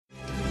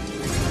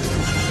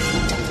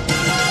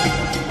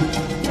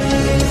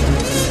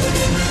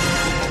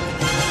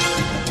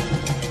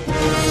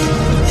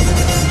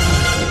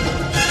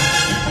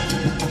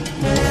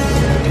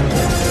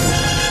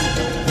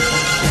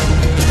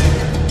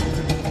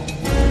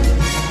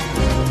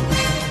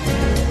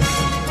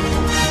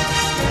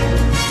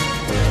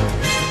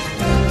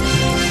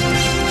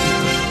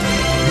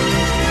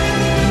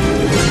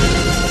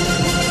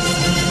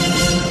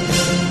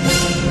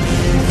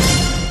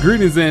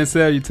Greetings and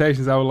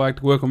salutations. I would like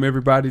to welcome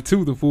everybody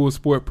to the Full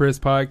Sport Press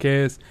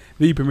Podcast,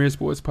 the premier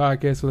sports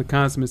podcast for the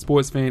consummate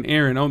sports fan,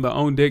 Aaron, on the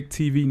On Deck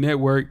TV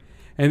network.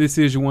 And this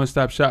is your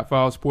one-stop shop for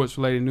all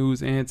sports-related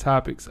news and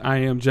topics. I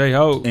am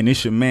J-Ho. And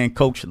it's your man,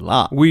 Coach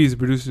Locke. Weezy,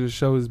 producer of the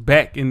show, is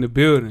back in the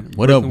building.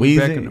 What up, Weezy?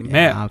 Back in the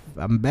map.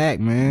 I'm back,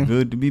 man.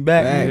 Good to be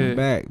back.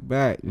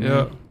 Back.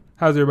 Yeah.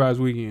 How's everybody's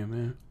weekend,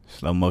 man?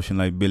 Slow motion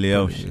like Billy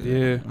Ocean.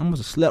 Yeah. I must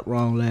have slept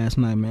wrong last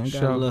night, man.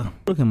 Got a little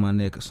look in my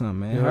neck or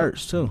something, man. It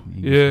hurts, too.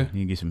 You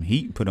get some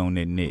heat put on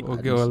that neck. Or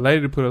get a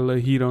lady to put a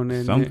little heat on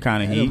that Some neck.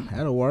 kind of heat.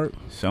 That'll work.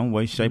 Some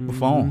way, shape, or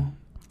form.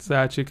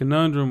 Side chick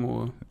conundrum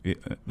or...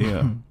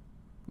 Yeah.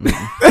 He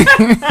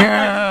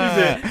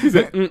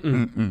said,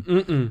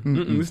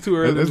 It's too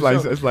early.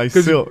 It's like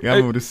silk. Y'all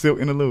remember the silk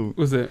in the lube?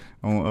 What's that?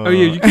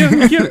 You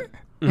kill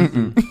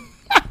it.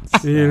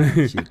 Yeah.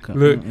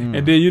 Look,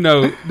 and then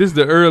this is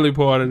the early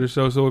part of the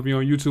show. So if you're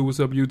on YouTube, what's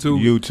up, YouTube?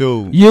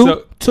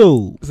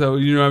 YouTube. So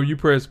you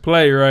press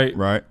play, right?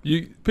 Right.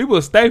 People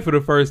will stay for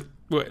the first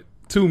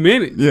 2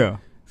 minutes. Yeah.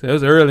 So it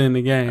was early in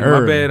the game.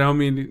 My bad. I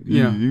mean,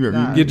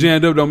 get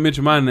jammed up. Don't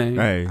mention my name.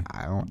 Hey,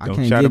 I don't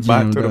can't shout get about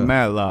jammed to the up.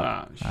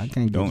 Madlock. I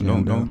can't get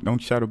jammed up. Don't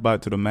shout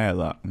about to the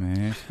Madlock,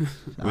 man.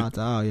 Shout out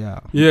to all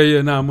y'all.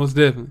 Yeah. Nah, most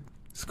definitely.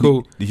 It's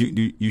cool.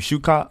 Did you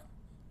shoot cop?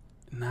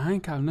 Nah, I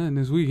ain't caught nothing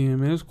this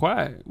weekend, man. It was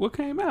quiet. What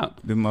came out?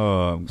 Them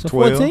 12s.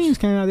 14s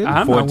came out there.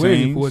 I'm not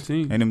wearing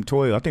 14. And them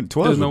 12. I think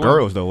 12s were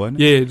girls though,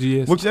 wasn't Yeah, it?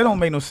 GS. Which that don't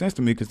make no sense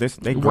to me because they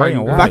gray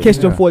and white. If I catch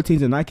them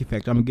 14s in Nike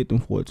Factory, I'm gonna get them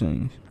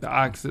 14s. The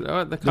opposite.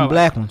 The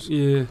black ones.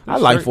 Yeah. I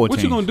like 14s.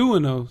 What you gonna do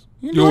in those?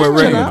 You You wear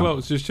just regular chill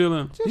clothes, just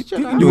chilling. You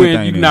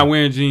You're not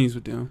wearing jeans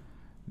with them.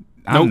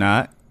 I'm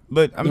not.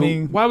 But I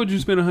mean, why would you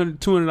spend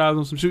 $200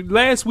 on some shoes?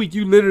 Last week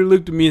you literally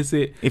looked at me and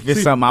said, if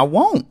it's something I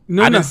want,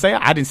 No, I didn't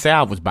say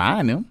I was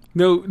buying them.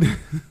 No.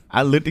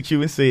 I looked at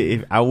you and said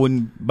if I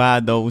wouldn't buy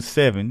those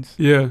 7s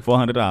for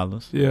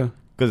 $100. Yeah.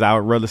 Because I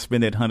would rather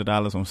spend that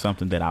 $100 on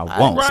something that I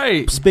want.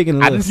 Right. Speaking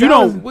of I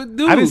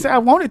didn't say I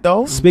wanted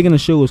those. Speaking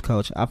of shoes,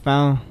 Coach, I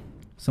found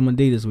some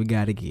Adidas we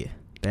gotta get.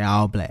 They're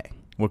all black.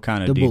 What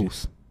kind of the Adidas?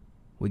 Boost.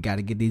 We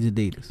gotta get these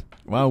Adidas.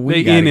 Well,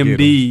 they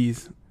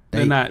NMDs.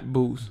 They're not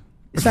Boost.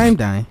 Same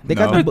thing. They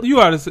got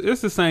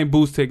it's the same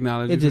Boost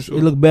technology. It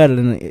look better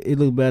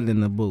than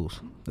the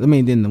Boost. I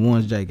mean, than the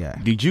ones Jay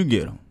got. Did you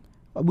get them?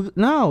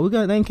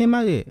 They ain't came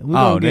out yet.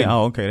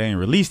 Okay. They ain't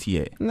released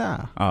yet.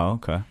 Nah. Oh,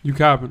 okay. You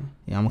copping them?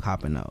 Yeah, I'm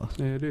copping those.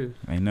 Yeah, it is.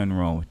 Ain't nothing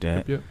wrong with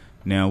that. Yep.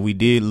 Now, we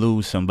did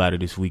lose somebody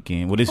this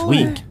weekend. Well, this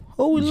week.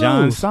 Who we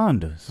John lose?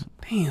 Saunders.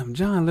 Damn,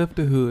 John left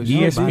the hood.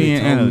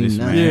 ESPN analyst,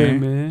 man. Yeah,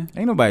 man.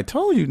 Ain't nobody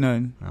told you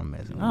nothing. I'm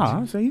messing with you.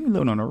 I say you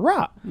living on a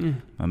rock.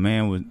 My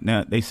man was.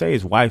 Now they say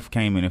his wife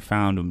came in and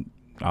found him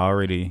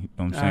already. You know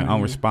what I'm saying,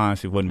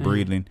 unresponsive, wasn't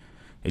breathing.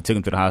 They took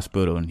him to the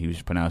hospital and he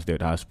was pronounced dead at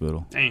the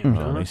hospital.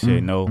 Damn. They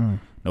said no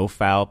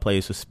foul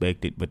play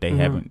suspected, but they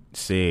haven't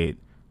said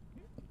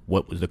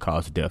what was the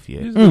cause of death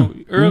yet.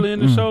 Early in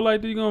the show,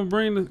 like you gonna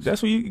bring the.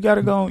 That's what you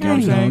gotta go. You know what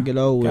I'm saying? Get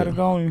over gotta it.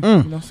 go. You know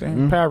what I'm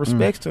saying? Pay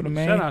respects to the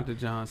man. Shout out to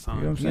John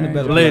Saunders. You know what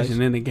I'm saying?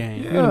 Legend in the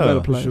game. Yeah. In a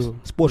better place. Sure.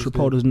 Sports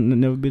reporters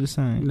never be the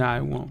same. Nah,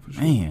 it won't for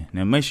sure. Man,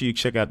 now make sure you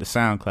check out the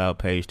SoundCloud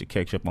page to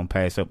catch up on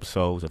past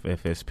episodes of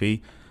FSP.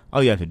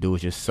 All you have to do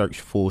is just search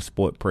Full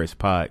Sport Press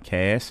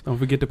Podcast. Don't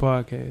forget the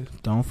podcast.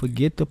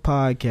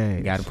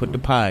 You got to put the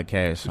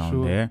podcast on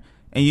sure. there.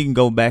 And you can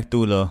go back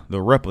through the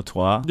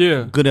repertoire.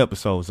 Yeah. Good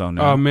episodes on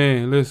there. Oh,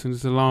 man. Listen,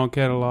 it's a long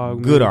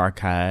catalog. Good man.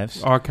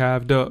 archives.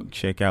 Archived up.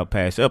 Check out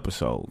past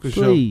episodes. For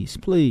sure.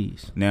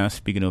 Please. Now,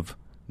 speaking of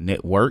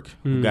network,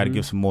 we got to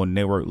give some more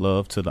network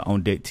love to the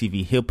On Deck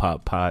TV Hip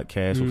Hop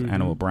Podcast with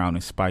Animal Brown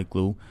and Spike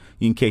Lee.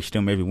 You can catch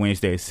them every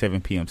Wednesday at 7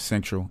 p.m.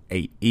 Central,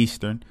 8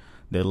 Eastern.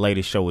 The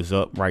latest show is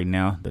up right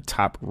now, the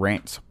Top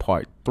Rants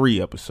Part 3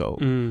 episode.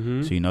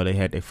 So, they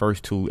had their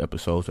first 2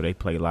 episodes where they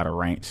played a lot of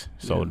rants.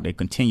 So, they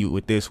continued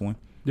with this one.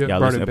 Yep, y'all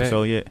listen to the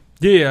episode yet?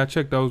 Yeah, I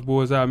checked those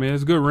boys out, man.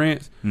 It's good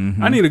rants.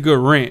 I need a good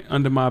rant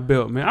under my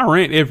belt, man. I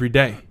rant every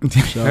day.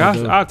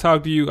 I'll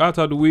talk to you. I'll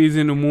talk to Weezy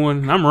in the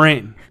morning. I'm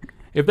ranting.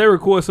 If they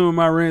record some of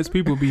my rants,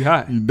 people be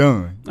hot. You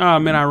done. Oh,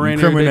 man, I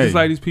rant every day. Just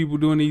like these people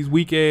doing these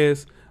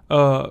weak-ass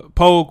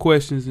poll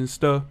questions and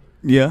stuff.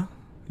 Yeah.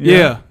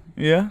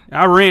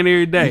 I rant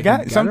every day. You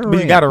got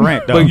to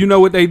rant, though. But you know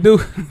what they do?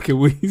 Can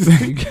we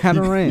say? You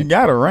gotta rant. You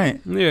got to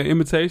rant. Yeah,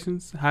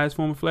 imitations, highest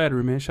form of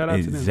flattery, man. Shout out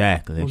to them.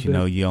 Exactly. Let you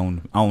know you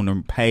on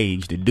the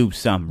page to do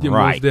something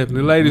right. Most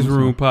definitely. Ladies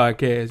Room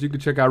Podcast. You can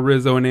check out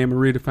Rizzo and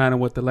Anne-Marie to find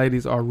out what the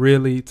ladies are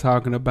really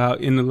talking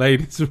about in the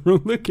ladies'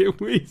 room. Look at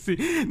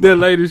Weezy. The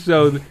latest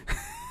show.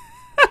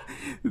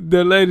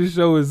 The latest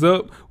show is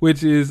up,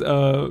 which is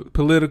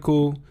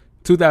political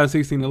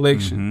 2016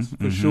 elections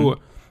for sure.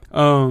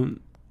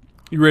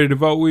 You ready to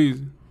vote,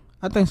 Weezy?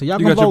 I think so. Y'all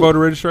you gonna got vote? your voter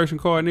registration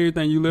card and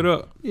everything. You lit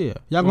up. Yeah.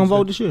 Y'all gonna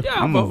vote this year? Yeah,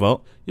 I'm gonna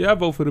vote. Yeah, I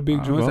vote for the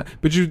big joints.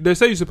 But they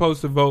say you're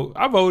supposed to vote.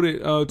 I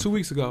voted 2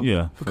 weeks ago.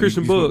 Yeah. For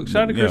Christian Bugs.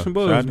 Shout out to Christian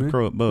Bugs, man. Shout out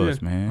to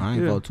Bugs, man. I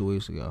ain't vote 2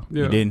 weeks ago.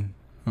 Yeah. You didn't?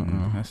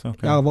 That's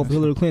okay. Y'all vote for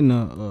Hillary Clinton.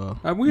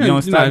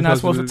 You're not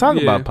supposed to talk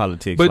about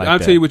politics. But like I'll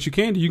that. tell you what you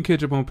can do. You can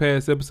catch up on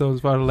past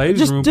episodes for the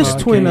ladies' room. Just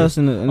tweet us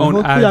on IG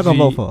who y'all gonna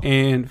vote for?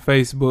 and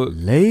Facebook.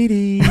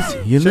 Ladies,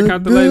 you Check look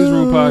out the ladies'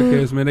 room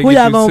podcast, man. They Who get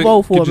y'all you gonna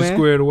vote for, get you man?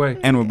 squared away.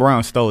 Animal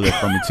Brown stole it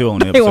from me too on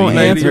the He episode. won't You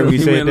ain't answer. hear me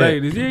He say went that.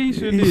 ladies. Yeah, he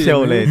sure He did.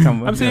 showed man. that. Talking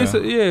about- I'm saying, yeah.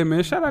 so, yeah,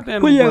 man. Shout out to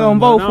Animal Who you Brown, gonna man.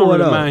 vote I don't for,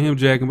 really though? mind him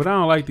jacking, but I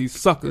don't like these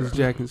suckers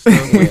jacking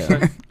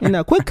stuff.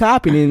 Quit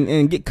copying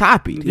and get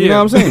copied. You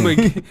know what I'm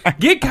saying?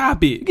 Get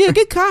copied. Yeah,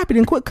 get copied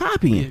and quit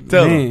copying.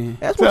 Tell Man.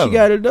 That's what you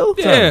got to do.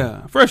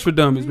 Yeah, Fresh for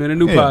Dummies, man. A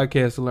new Yeah.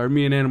 podcast alert.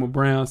 Me and Animal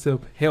Brown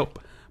self-help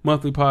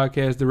monthly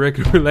podcast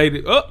directly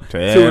related to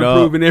Tear it up.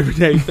 improving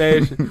everyday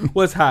fashion.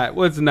 What's hot,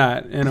 what's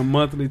not, and a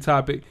monthly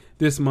topic.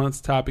 This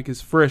month's topic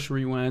is Fresh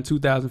Rewind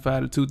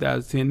 2005 to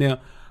 2010.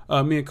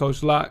 Now, me and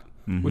Coach Locke,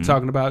 we're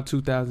talking about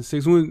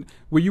 2006.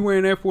 Were you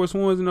wearing Air Force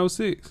Ones in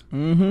 06?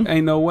 Mm-hmm.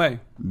 Ain't no way.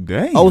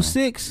 Damn.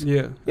 06?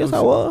 Yeah. Yes,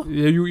 I was.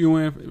 Yeah, you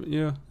wearing,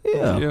 yeah.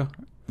 Yeah. Yeah.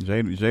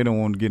 Jay don't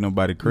want to get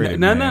nobody credit.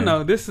 No.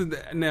 man. This is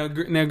now.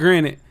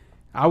 Granted,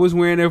 I was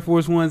wearing Air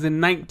Force Ones in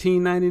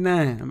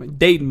 1999. I'm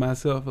dating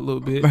myself a little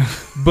bit,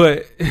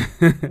 but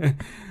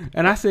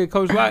and I said,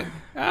 Coach Locke,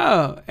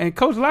 and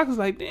Coach Locke was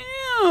like,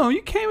 "Damn,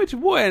 you came at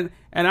your boy,"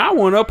 and I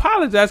want to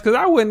apologize because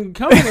I wasn't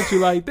coming at you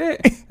like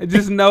that. I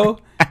just know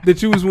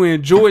that you was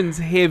wearing Jordans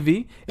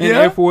heavy, and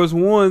Yeah. Air Force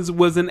Ones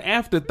was an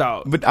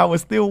afterthought. But I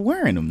was still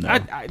wearing them though.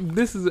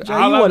 This is Jay,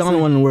 all you I were was the only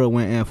saying. one in the world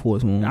wearing Air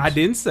Force Ones. I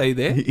didn't say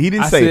that. He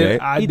didn't I say said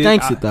that. He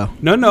thinks it, though.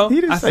 No. He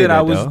didn't I say said that,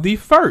 I was though. the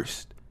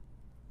first.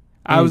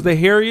 I was the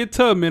Harriet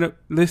Tubman.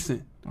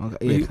 Listen,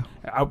 Okay, yeah.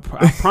 I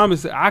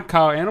promise. I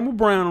call Animal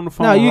Brown on the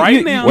phone No, you- right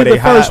you- now. You're the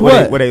first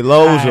what? Were they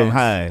lows or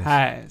highs?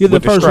 Highs. You're the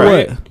With first strap.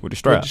 what? With the With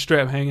strap. the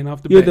strap hanging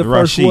off the You're back. the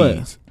first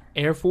Rashids.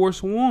 Air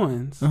Force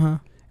Ones. Uh-huh.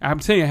 I'm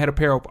telling you, I had a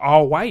pair of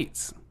all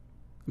whites.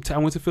 I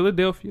went to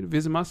Philadelphia to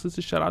visit my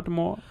sister. Shout out to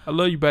Mar. I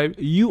love you, baby.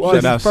 You are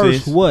Shout the out,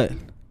 first sis. what?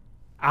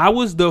 I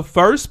was the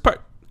first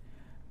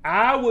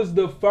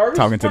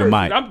Talking to the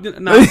mic. I'm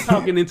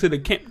talking into the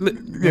camp.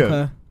 Yeah.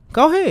 Okay.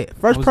 Go ahead. I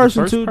First was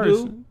person the first to do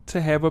person to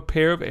have a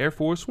pair of Air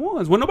Force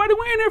Ones. Well, nobody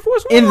wearing Air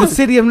Force Ones in the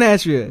city of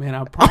Nashville. Man,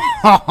 I promise.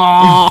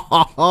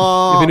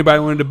 If anybody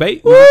want to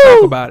debate, we can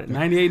talk about it.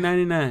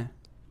 98.99.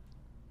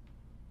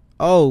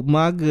 Oh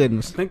my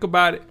goodness. Think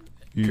about it.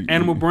 You-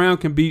 Animal Brown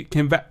can.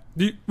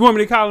 You want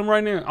me to call him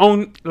right now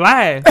on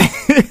live?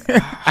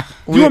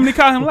 You want me to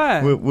call him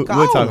live? We'll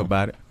Call talk him.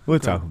 about it. We'll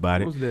talk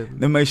about it. Most definitely.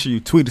 Then make sure you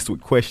tweet us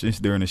with questions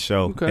during the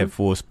show Okay. at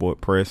Full Sport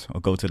Press, or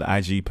go to the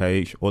IG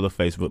page or the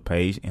Facebook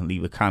page and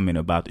leave a comment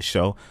about the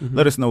show. Mm-hmm.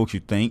 Let us know what you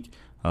think.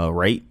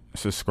 Rate,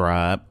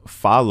 subscribe,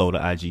 follow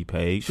the IG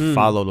page,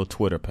 follow the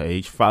Twitter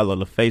page, follow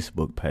the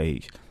Facebook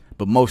page.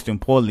 But most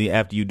importantly,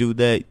 after you do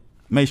that,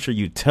 make sure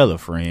you tell a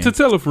friend, To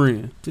tell a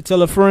friend. To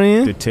tell a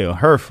friend to tell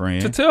her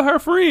friend, To tell her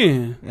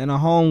friend. and a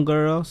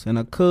homegirls and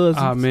a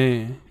cousin. Oh,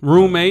 man.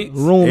 Roommates.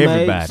 Roommates.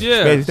 everybody.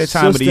 Yeah. It's that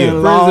time of the year.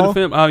 Sister-in-law. Friends of the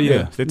family. Oh,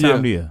 yeah. It's that time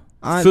of the year.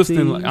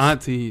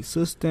 Aunties.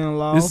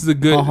 Sister-in-law. This is a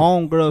good- A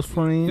homegirls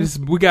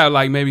friend. We got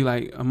maybe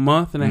a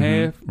month and a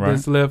half right.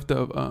 that's left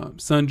of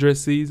sundress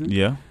season,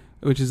 Yeah.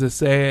 which is a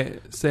sad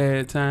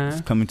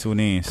time. Coming to an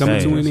end. Coming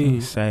Sad. to an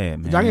end. Sad,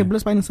 man. Did y'all get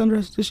blessed by any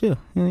sundresses this year?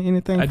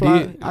 Anything I fly?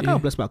 did, I yeah.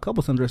 got blessed by a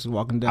couple sundresses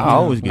walking down. I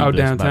always get Out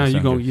blessed by downtown, you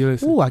sundress. gonna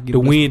listen. Ooh, I get The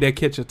blessed. wind that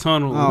catch a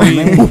tunnel. Oh,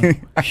 wind.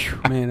 man.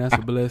 Man, that's a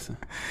blessing.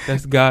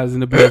 That's God's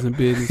in the blessing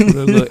business with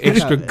a little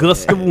extra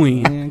gust of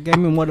wind. Man, gave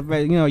me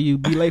motivation. You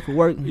be late for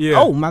work. Yeah.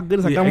 Oh, my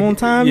goodness, like Yeah, I'm on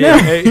time yeah,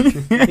 now.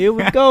 hey. Here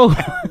we go.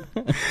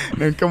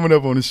 Then coming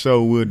up on the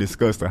show, we'll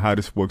discuss the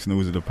hottest sports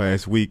news of the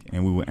past week,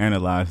 and we will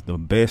analyze the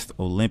best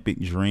Olympic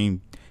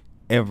dream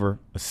ever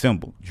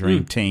assembled.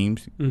 Dream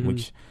teams,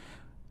 which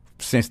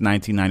since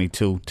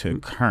 1992 to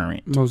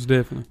current. Most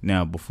definitely.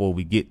 Now, before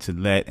we get to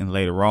that and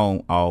later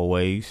on,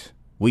 always,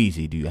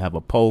 Weezy, do you have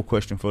a poll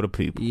question for the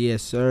people?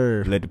 Yes,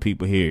 sir. Let the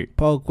people hear it.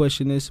 Poll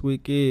question this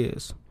week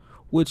is: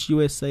 which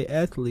USA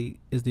athlete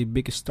is the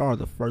biggest star of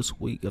the first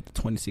week of the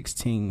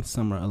 2016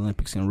 Summer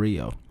Olympics in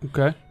Rio?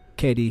 Okay.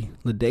 Katie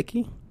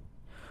Ledecky,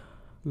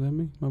 Is that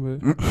me? My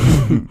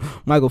bad.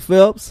 Michael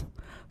Phelps,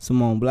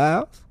 Simone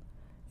Biles,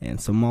 and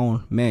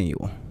Simone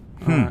Manuel.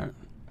 All right.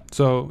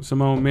 So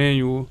Simone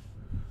Manuel,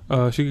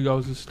 she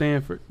goes to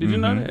Stanford. Did you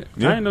know that?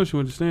 Yeah. I didn't know she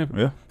went to Stanford.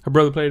 Yeah, Her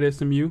brother played at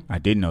SMU. I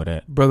didn't know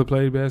that. Brother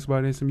played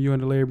basketball at SMU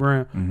under Larry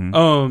Brown.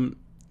 Mhm.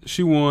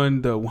 She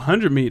won the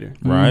 100 meter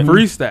Right.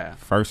 freestyle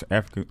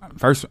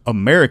First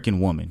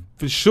American woman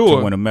for to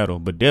sure. win a medal,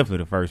 but definitely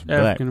the first black.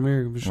 African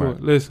American for sure. Right.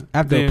 Listen,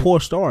 After then, a poor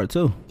start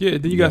too. yeah,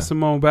 then you Yeah. got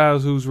Simone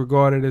Biles, who's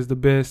regarded as the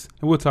best,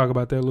 and we'll talk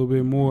about that a little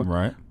bit more.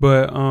 Right.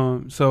 But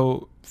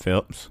so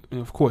Phelps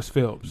of course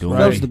Phelps, doing,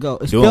 right? Phelps the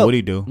GOAT. It's doing Phelps. what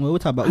he do. Well, we'll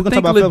talk about. I We're gonna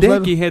think talk about Phelps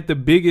Ledecky later. had the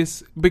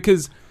biggest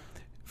because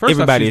first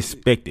Everybody off, she's-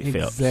 expected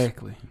Phelps.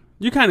 exactly.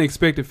 You kind of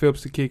expected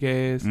Phelps to kick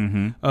ass.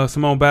 Mm-hmm.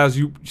 Simone Biles,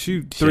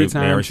 she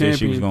 3-time Barry said champion.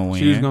 she was gonna win.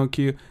 She was gonna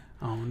kill.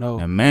 I don't know.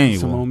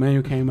 Emmanuel. Simone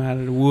Manuel came out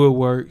of the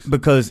woodworks.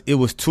 Because it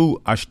was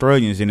two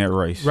Australians in that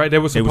race. Right, they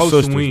were supposed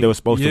sisters. to win. They were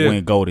supposed Yeah. to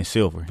win gold and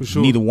silver. For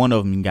sure. Neither one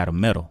of them got a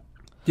medal.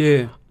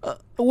 Yeah.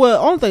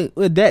 Well, only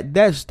thing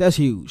that's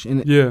huge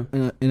in Yeah.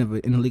 in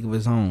a league of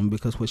his own,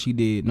 because what she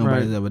did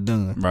nobody's ever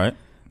done. Right.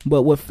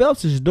 But what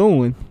Phelps is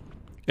doing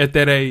At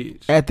that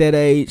age.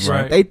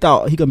 Right. they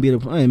thought he gonna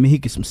be he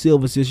get some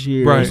silvers this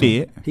year. Right. He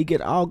did. He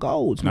get all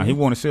golds. Now Man. he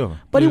won a silver.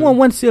 But he won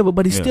one silver,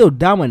 but he still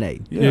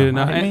dominating Yeah,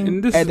 no,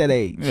 and this, at that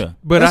age. Yeah.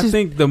 but That's I his-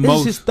 think the this most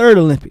is his third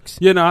Olympics.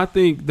 You know, I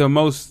think the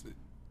most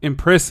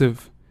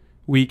impressive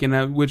week,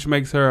 and which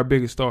makes her our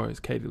biggest star, is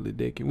Katie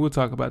Ledecky. We'll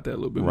talk about that a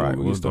little bit more Right, when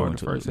we'll we start go in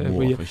the into first the half.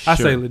 war But for I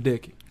say sure.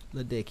 Ledecky.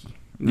 Ledecky.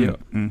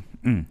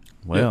 Yeah.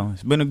 Well,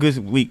 it's been a good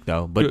week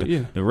though, but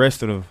the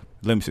rest of the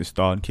Olympics is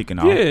starting, kicking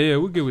off. Yeah,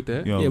 we'll get with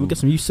that. You know, Yeah, we got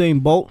some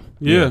Usain Bolt.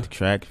 Yeah. the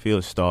track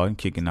field starting,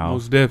 kicking off.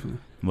 Most definitely.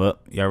 Well,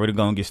 y'all ready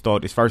gonna get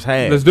started this first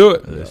half? Let's do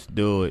it. Let's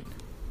do it.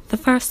 The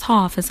first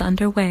half is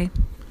underway.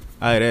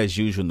 All right, as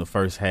usual in the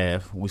first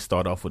half, we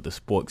start off with the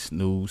sports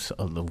news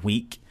of the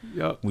week.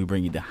 Yep. We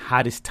bring you the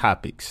hottest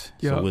topics.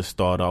 Yep. So we'll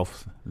start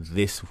off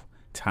this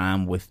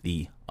time with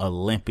the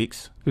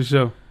Olympics. For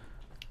sure.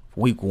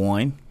 Week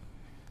 1.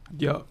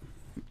 Yep.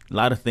 A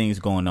lot of things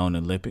going on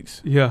in the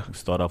Olympics. Yeah. We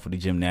start off with the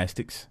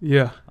gymnastics.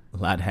 Yeah. A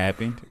lot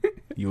happened.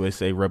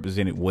 USA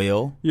represented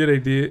well. Yeah, they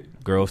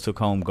did. Girls took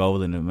home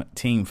gold in the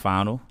team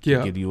final to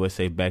Yeah. give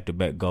USA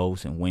back-to-back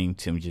golds in wing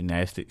team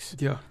gymnastics.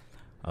 Yeah.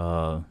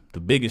 The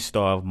biggest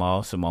star of them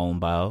all, Simone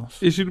Biles.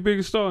 Is she the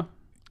biggest star?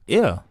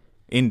 Yeah,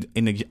 on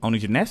the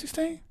gymnastics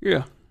team.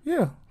 Yeah.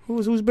 Yeah,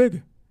 who's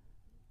bigger?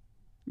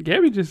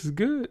 Gabby just as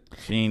good.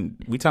 She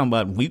ain't. We talking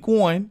about week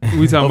 1.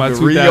 We talking Of about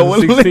the Rio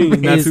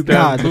 2016, not Is,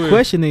 2012. the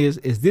question is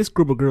this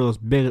group of girls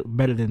better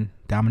than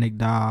Dominique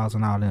Dawes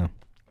and all them?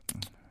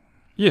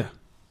 Yeah.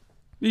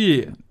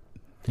 Yeah.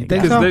 You think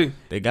got, so?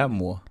 they got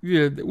more.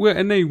 Yeah. Well,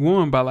 and they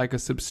won by like a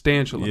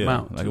substantial Yeah,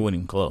 amount. like it too. wasn't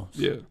even close.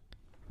 Yeah.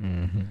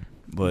 Mm-hmm.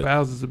 But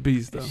Biles is a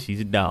beast, though. she's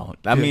a dog.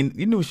 I mean,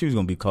 you knew she was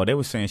gonna be called. They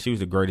were saying she was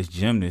the greatest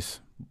gymnast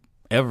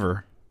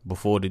ever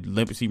before the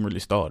Olympics even really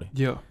started.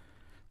 Yeah.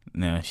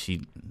 Now,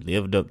 she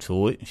lived up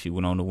to it. She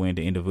went on to win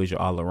the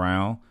individual all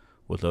around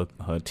with her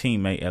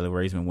teammate, Ellie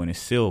Raisman, winning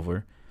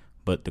silver.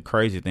 But the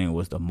crazy thing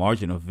was the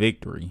margin of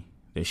victory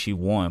that she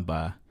won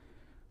by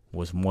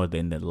was more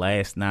than the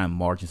last 9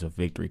 margins of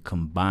victory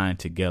combined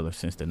together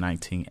since the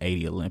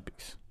 1980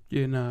 Olympics.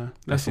 Yeah, nah.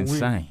 That's a win.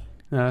 insane.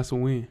 Nah, that's a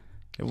win.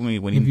 I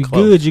mean, when If even you're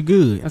close. good, you're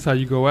good. That's how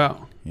you go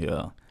out.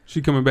 Yeah.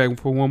 She coming back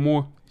for one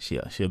more.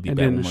 She'll be And back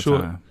then one the more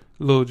short time.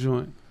 little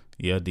joint.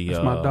 Yeah,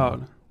 That's my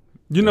daughter.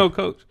 You know,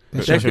 Coach.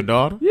 That's That your could-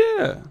 daughter?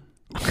 Yeah.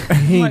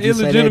 He My ain't just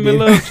say that, illegitimate did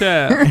love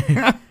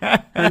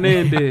child.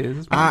 Hernandez.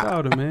 That's my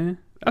daughter, man.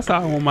 That's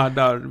how I want my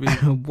daughter to be.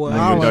 he? Boy, Now I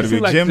your always- daughter She be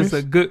a like gymnast?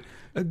 just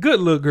a good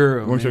little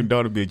girl. Want your Man.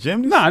 daughter to be a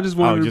gymnast? Nah, I just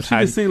wanted her. She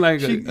hide- just seemed like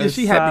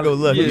she happy go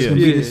lucky. Looks Yeah, can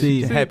be She's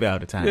deceiving. happy all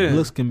the time. Yeah.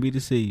 Looks can be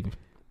deceiving.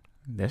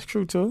 That's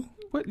true too.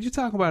 What you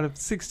talking about? A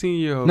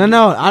 16-year-old? No, I'm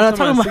not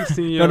talking about.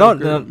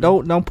 16-year-old.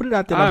 Don't put it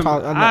out there. I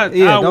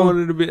Don't.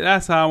 wanted to be.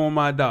 That's how I want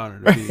my daughter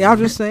to be. Yeah, I'm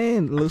just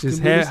saying. Looks Just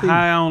can be deceiving.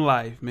 high on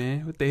life,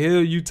 man. What the hell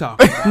you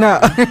talking about?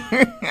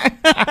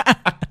 No.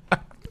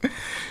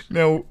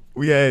 Now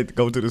we had to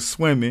go to the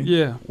swimming.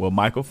 Yeah. Well,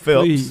 Michael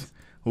Phelps, Please.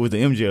 who was the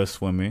MJF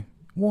swimming,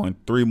 won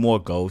 3 more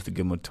golds to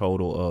give him a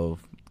total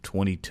of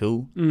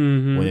 22.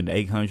 Mm-hmm. Winning the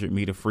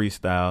 800-meter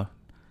freestyle,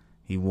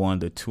 he won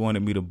the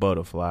 200-meter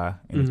butterfly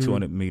and the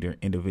 200-meter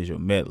individual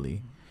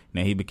medley.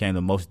 Now he became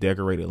the most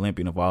decorated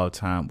Olympian of all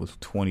time with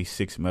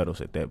 26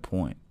 medals at that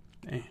point.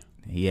 Damn.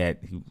 He had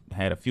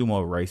a few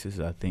more races.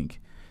 I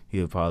think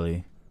he'll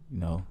probably,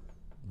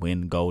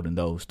 win gold in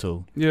those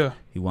too. Yeah.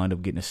 He wound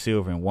up getting a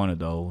silver in one of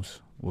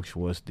those, which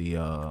was the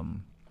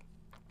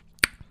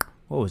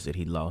what was it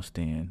he lost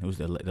in? It was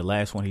the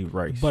last one he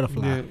raced.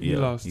 Butterfly. Yeah, he Yeah,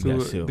 lost he to got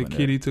it. silver The in kid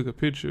that. he took a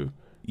picture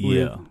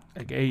Yeah, with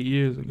like 8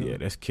 years ago. yeah,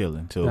 that's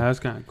killing too. Nah, that's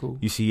kind of cool.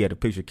 You see, he had a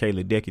picture of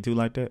Kayla Decky too,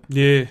 like that.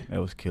 Yeah. That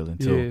was killing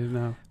Yeah, too.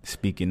 no.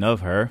 Speaking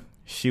of her,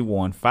 she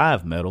won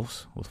 5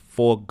 medals with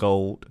 4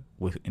 gold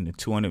in the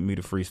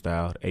 200-meter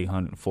freestyle,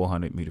 800 and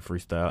 400-meter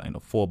freestyle, and a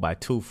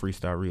 4x2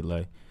 freestyle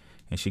relay.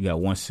 And she got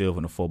 1 silver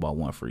in the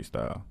 4x1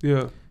 freestyle.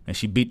 Yeah. And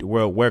she beat the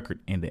world record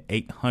in the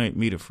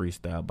 800-meter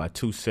freestyle by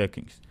 2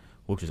 seconds,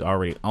 which was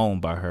already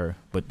owned by her.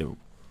 But the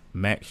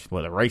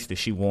race that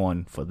she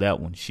won for that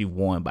one, she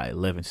won by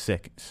 11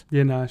 seconds.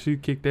 Yeah, nah, she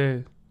kicked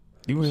ass.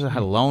 You realize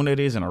how long that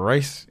is in a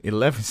race?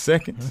 11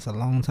 seconds? That's a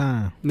long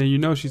time.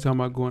 Now, she's talking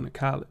about going to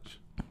college.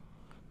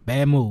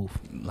 Bad move.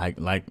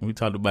 Like we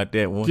talked about that.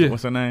 Yeah.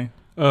 What's her name?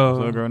 What's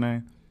her girl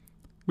name?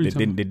 what you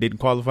talking They didn't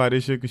qualify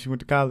this year because she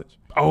went to college?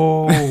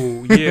 Oh,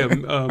 yeah,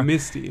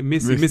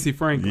 Missy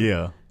Franklin.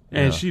 Yeah.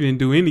 And yeah. she didn't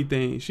do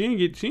anything. She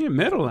didn't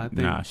medal, I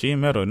think. Nah, she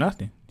didn't medal or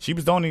nothing. She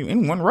was only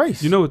in one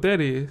race. You know what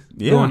that is?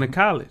 Yeah. Going to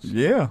college.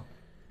 Yeah.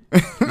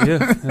 Yeah,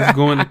 that's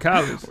going to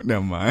college.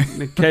 Never mind.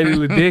 And Katie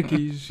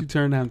Ledecky, she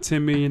turned down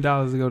 $10 million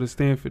to go to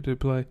Stanford to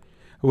play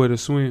to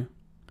swim.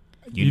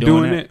 You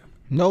doing it?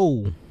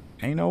 No.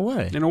 Ain't no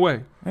way. In a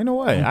way. Ain't no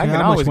way. Okay, I can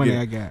how always much money get.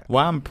 I got?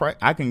 Well,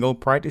 I can go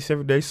practice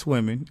every day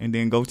swimming and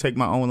then go take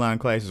my online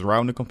classes right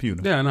on the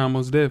computer. Yeah, no,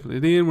 most definitely.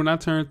 Then when I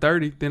turn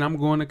 30, then I'm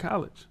going to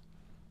college.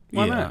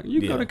 Why not?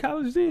 You go to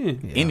college then.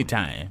 Yeah.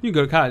 Anytime. You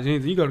go to college.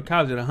 You go to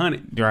college at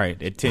 100.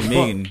 Right. At 10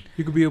 million.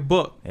 You could be a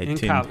buck at in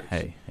 10, college.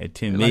 Hey, at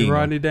 10 like million.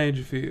 Rodney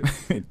Dangerfield.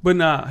 But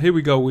nah, here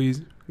we go,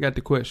 Weezy. Got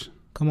the question.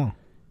 Come on.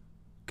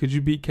 Could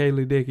you beat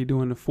Kayla Decky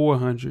doing the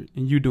 400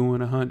 and you doing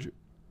 100?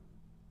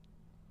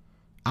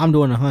 I'm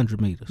doing 100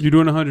 meters. You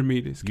doing 100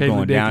 meters. You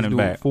going down and doing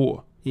back.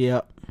 4.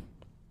 Yep.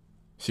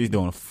 She's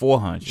doing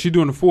 400. She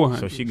doing the 400.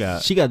 So she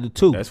got to do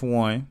 2. That's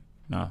 1.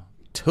 No.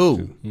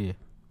 2. Yeah.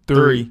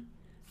 3.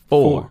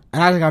 4.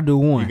 And I just gotta do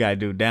 1. You gotta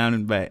do down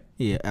and back.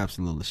 Yeah,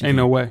 absolutely. Ain't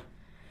no way.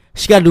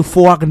 She gotta do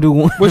 4. I can do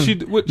 1. She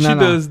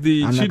does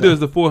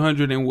the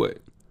 400 in what?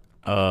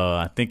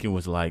 I think it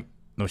was like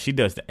she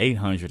does the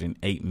 800 in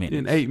 8 minutes.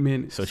 In 8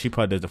 minutes. So she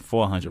probably does the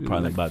 400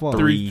 probably like about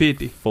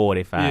 350.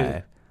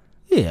 3:45.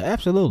 Yeah,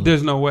 absolutely.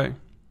 There's no way.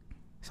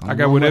 I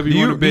got whatever you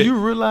want to bet. Do you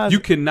realize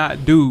you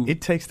cannot do? It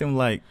takes them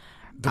like.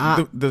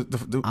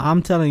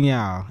 I'm telling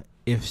y'all,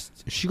 if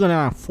she go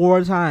down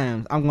 4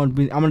 times, I'm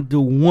gonna do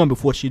 1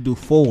 before she do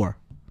 4.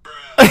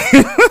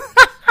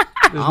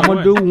 I'm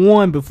gonna do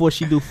 1 before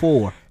she do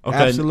 4. Okay,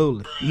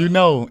 absolutely. You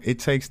know, it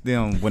takes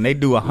them when they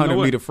do a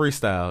 100-meter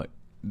freestyle.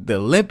 The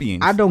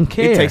Olympians, I don't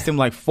care. It takes them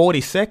like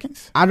 40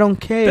 seconds. I don't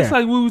care. That's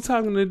like we were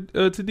talking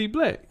to D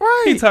Black.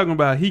 Right. He talking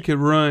about he could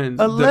run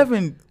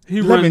 11. He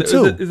 11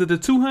 run. Is it the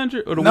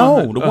 200 or the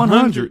 100? No, the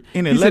 100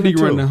 in 11. He said he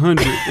run the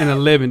 100 in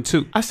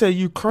 11.2. I said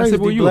you crazy. I said,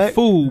 well, you Black. a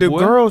fool. The boy.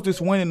 girls that's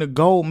winning the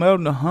gold medal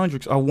in the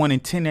hundreds are winning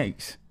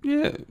 10x.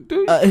 Yeah,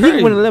 dude. He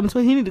can win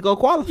 11.2. He need to go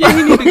qualify. Yeah,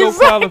 he need to go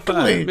Exactly.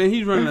 qualify. Man,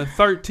 he's running a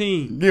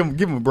 13. Give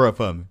him a breath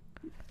for me.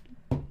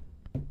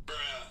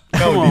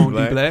 Come on,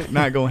 D Black.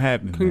 Not gonna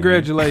happen.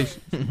 Congratulations.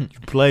 You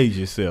played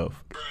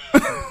yourself.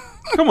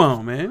 Come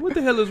on, man. What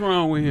the hell is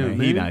wrong with him,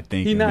 man? He not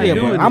thinking. He not man.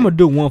 doing it. I'm gonna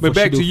do 1 But before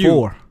back she to do you.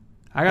 4.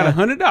 I got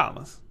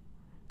 $100.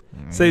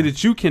 Say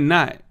that you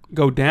cannot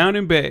go down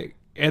and back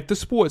at the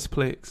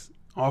Sportsplex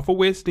off of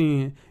West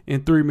End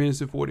in 3 minutes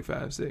and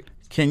 45 seconds.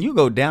 Can you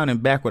go down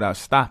and back without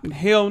stopping?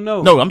 Hell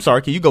no. No, I'm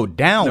sorry. Can you go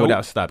down Nope.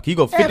 without stopping? Can you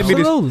go 50 meters?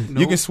 Absolutely.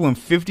 You can swim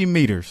 50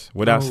 meters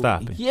without No.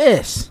 stopping.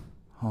 Yes.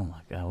 Oh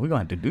my God, we're gonna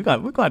have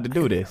to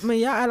do this. I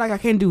mean, y'all act like I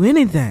can't do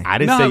anything. I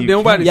didn't No, say you.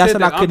 nobody Y'all said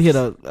said that. I could hit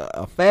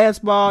a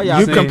fastball. Y'all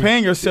You said,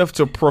 comparing yourself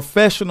to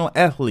professional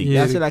athletes.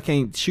 Yeah. y'all said I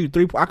can't shoot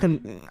 3. I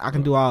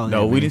can do all.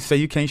 No, that, we man. didn't say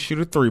you can't shoot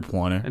a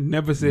 3-pointer. I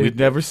never said We that.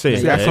 never said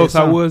See how that. close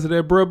I was to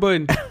that bruh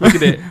button? Look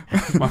at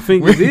that. My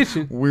finger's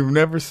itching. We've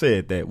never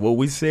said that. What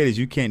we said is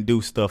you can't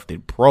do stuff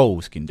that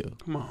pros can do.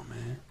 Come on,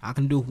 man. I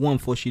can do 1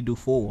 before she do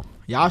 4.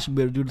 Y'all should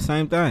be able to do the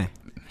same thing.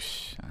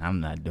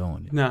 I'm not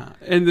doing it. Nah.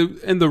 And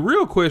the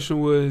real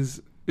question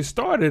was, it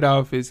started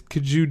off as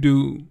could you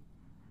do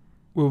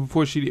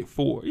before she did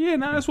 4? Yeah,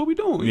 nah, that's what we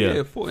doing.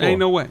 Yeah, 4. Ain't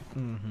no way.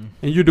 Mm-hmm.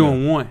 And you're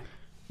doing 1.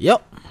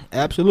 Yep,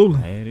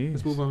 absolutely. It is.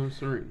 Let's move on to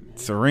Serena.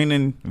 Serena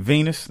and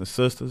Venus, the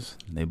sisters,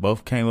 they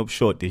both came up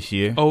short this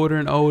year. Older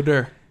and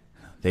older.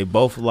 They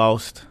both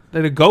lost.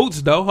 They the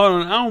goats though. Hold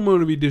on, I don't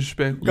want to be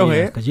disrespectful. Go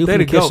ahead. Because you They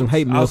the finna catch goats. some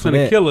hate I mail was for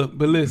finna that. kill her,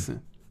 but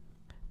listen.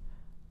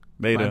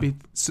 They Might the, be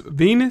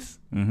Venus.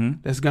 mm-hmm.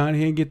 Let's go ahead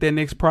and get that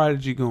next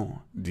prodigy going.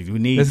 We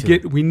need Let's to.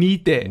 get. We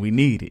need that. We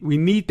need it. We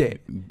need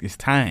that. It's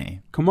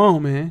time. Come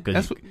on, man. Cause,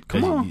 That's what.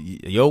 Come on.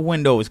 Your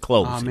window is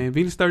closed. Oh man,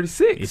 Venus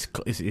 36.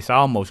 It's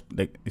almost.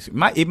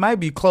 It might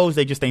be closed.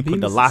 They just ain't put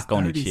the Venus lock is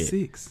on it yet.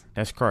 36.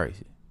 That's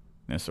crazy.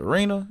 Now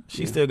Serena,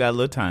 she still got a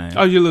little time.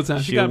 Oh, your little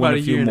time. She She'll got win about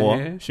a few year more.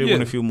 and a half. She'll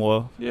win a few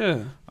more.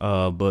 Yeah.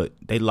 But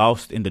they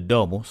lost in the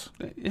doubles.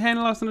 They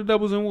hadn't lost in the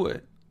doubles in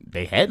what?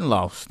 They hadn't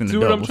lost in See the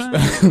what I'm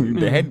doubles. saying?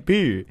 They hadn't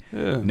period.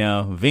 Yeah.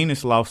 Now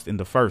Venus lost in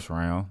the first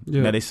round.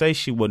 Yeah. Now they say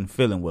she wasn't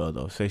feeling well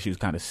though. Say she was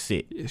kind of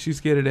sick. Yeah, she's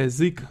scared of that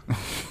Zika.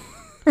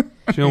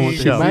 She don't want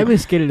that She might Zika. be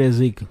scared of that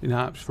Zika.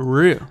 Nah, for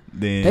real.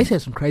 Then They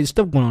said some crazy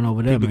stuff going on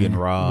over there, people man. getting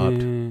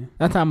robbed. Yeah.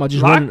 That time I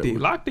just Lochte running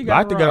Lochte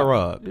got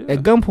robbed. Yeah. at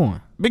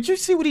gunpoint. But you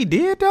see what he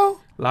did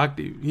though?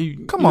 Lochte. He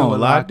Come you know on,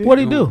 what Lochte.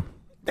 What'd he do?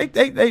 They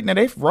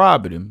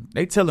robbed him.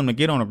 They tell him to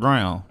get on the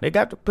ground. They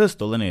got the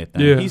pistol and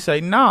everything. Yeah. He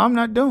say, "No, I'm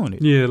not doing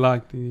it." Yeah,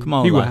 Lochte. Come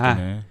on, he was Lochte, high.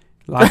 man.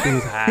 Lochte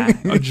was high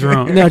or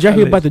drunk. Now, did y'all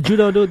hear about the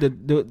judo dude?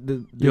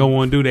 The You don't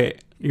want to do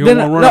that. You No, don't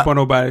no, want to run no. up on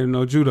nobody with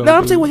no judo. No,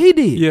 I'm saying what he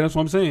did. Yeah, that's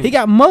what I'm saying. He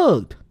got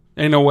mugged.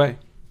 Ain't no way.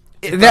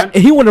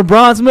 He won a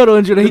bronze medal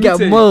in judo. He Let me got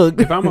tell you,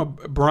 mugged. If I'm a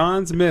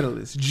bronze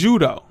medalist,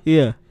 judo,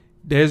 Yeah.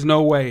 there's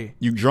no way.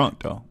 You drunk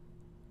though.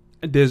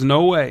 There's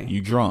no way.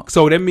 You drunk.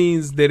 So that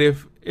means that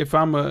if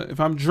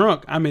I'm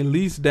drunk, I'm at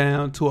least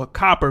down to a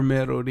copper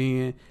medal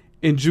then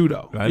in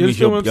judo. That You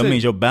means understand what I'm that saying?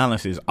 means your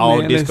balance is all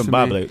Man, listen,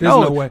 man, discombobulated. there's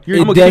no way. It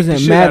I'ma kick the doesn't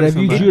shit matter out of if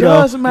you somebody. judo. It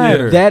does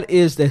matter. That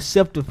is the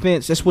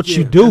self-defense. That's what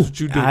you Yeah, do. that's what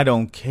you do. I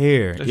don't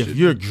care. That's If just-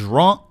 you're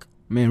drunk,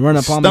 Man, run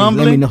up on me. Let me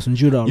Stumbling? know some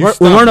judo. You Run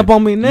stumbling. up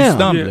on me now.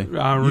 stumbling.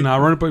 Yeah, I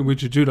run up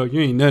with your judo. You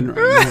ain't nothing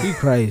right now. You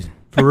crazy.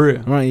 For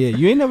real. Right, yeah.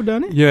 You ain't never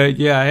done it?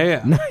 Yeah, I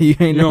have. No, you ain't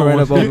You never don't run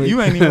want- up on me.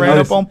 You ain't even ran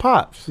up on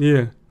Pops.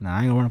 Yeah. Nah, I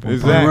ain't gonna run up on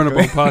Exactly. I run up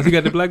on Pops. You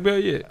got the black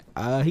belt yet?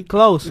 Pops. He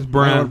close. It's I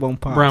brown. run up on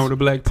Pops. Brown with a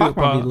black Pop tip.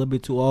 probably a Pops. little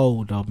bit too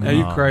old, though, Yeah, man.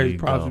 you Oh, crazy. you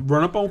Pops. go.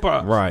 Run up on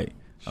Pops. Right.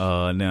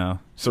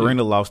 Now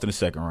Serena lost in the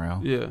second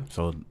round. Yeah.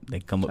 So they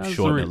come up Shout out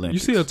short in the Serena.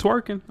 Olympics. You see her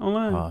twerking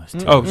online? Oh, it's Oh,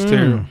 terrible. it's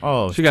terrible.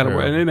 Oh, it's She got to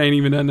terrible. wear it. It ain't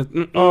even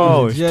nothing.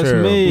 Oh, it's Just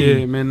terrible. me.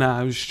 Yeah, man,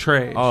 nah, it was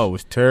trash. Oh, it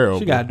was terrible.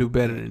 She got to do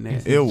better than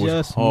that. It was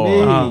Just hard. me.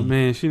 Oh,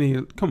 man, she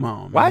need. Come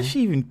on, man. Why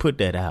she even put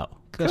that out?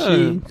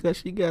 Cause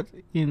she got,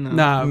 you know.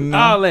 Nah,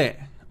 Nah.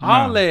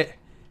 all that,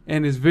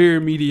 and it's very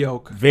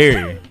mediocre.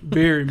 Very.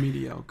 Very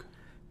mediocre.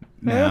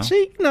 Well, Now,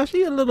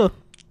 she a little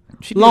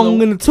she did long a in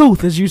little- the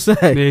tooth, as you say.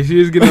 Yeah, she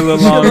is getting a little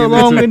She a long. little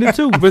long in in the the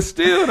tooth. tooth. But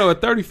still, though,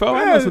 at 34,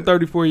 I know some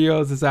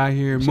 34-year-olds that's out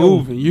here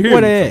moving. You hear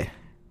Where me? they at?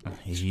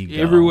 Here you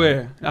go.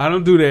 Everywhere. I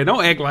don't do that.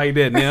 Don't act like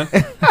that now.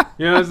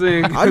 You know what I'm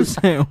saying? I'm just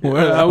saying,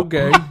 where,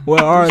 Okay.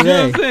 where are You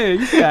know what I'm they? saying?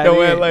 You got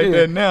Don't it. act like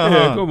that now,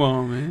 Yeah, huh? come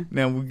on, man.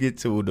 Now we get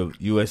to the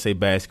USA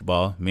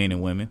basketball, men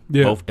and women,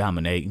 Yeah. both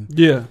dominating.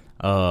 Yeah.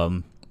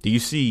 Do you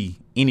see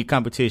any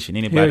competition,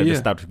 Hell anybody yeah. that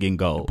stops getting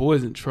gold?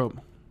 Boys in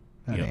trouble.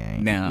 No, they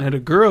ain't. Now, Now, the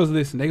girls,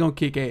 listen, they going to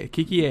kick your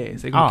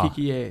ass. They going to kick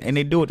your ass. and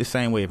they do it the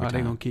same way every They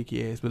time. going to kick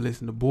your ass. But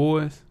listen, the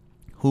boys,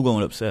 Who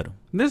gonna upset them?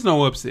 there's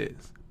no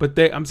upsets. But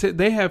I'm saying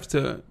they have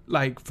to,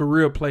 like, for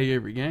real play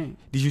every game.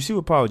 Did you see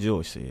what Paul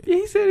George said? Yeah,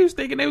 he said he was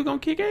thinking they was going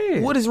to kick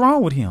ass. What is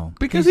wrong with him?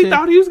 Because He he said-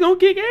 thought he was going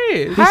to kick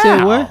ass. He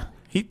said what?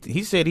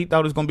 He said he thought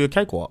it was gonna be a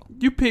cakewalk.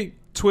 You pick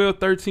 12,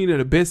 13 of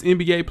the best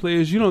NBA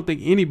players. You don't think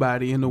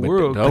anybody in the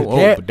world could.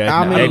 But that's I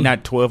not, mean- they're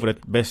not 12 of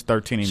the best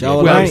 13 in the Sure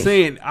NBA. Well, I'm Right.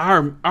 saying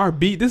our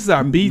B. This is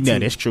our B team. Yeah,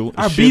 that's true. It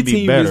Our should B be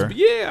team better.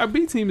 our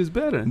B team is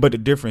better. But the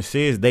difference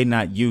is they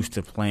not used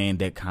to playing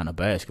that kind of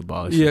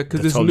basketball. It's Yeah,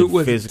 'cause the it's totally new-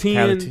 what,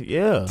 physicality. 10?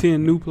 Yeah,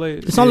 10 new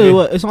players. It's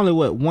only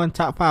what one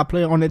top 5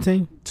 player on that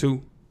team. 2.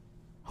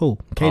 Who?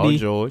 Paul KD.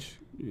 George.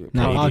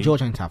 No, KD. Paul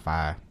George ain't top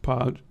 5.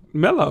 Paul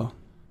Melo.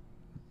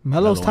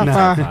 Melo's top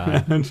Melo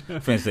ain't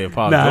 5. Finna say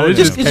Paul Nah, George.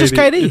 it's just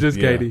KD. It's just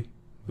Yeah. KD.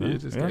 Yeah,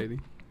 it's just Yeah. KD.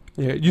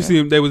 Yeah, you see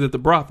them. They was at the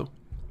brothel.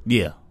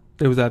 Yeah,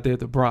 They was out there at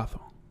the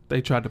brothel. They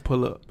tried to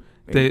pull up.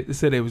 They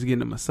said they was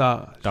getting a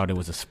massage. thought it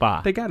was a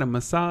spot. They got a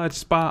massage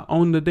spot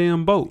on the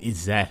damn boat.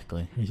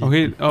 Exactly.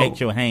 Okay. Oh, At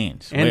your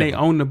hands. and they wherever.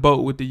 own the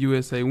boat with the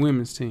USA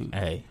women's team.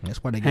 Hey,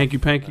 That's why they got Hanky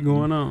panky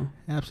going on.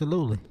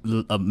 absolutely.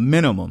 a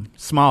minimum,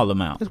 small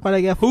amount. That's why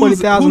they got Who's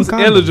 40,000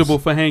 condoms. eligible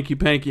for hanky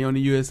panky on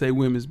the USA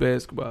women's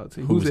basketball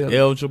team? Who's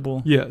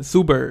eligible? Yeah,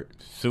 Sue Bird.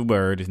 Sue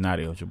Bird is not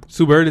eligible.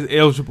 Sue Bird is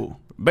eligible.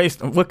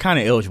 Based on what kind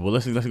of eligible?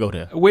 Let's go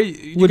there.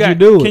 Wait, Would you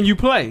do it? Can you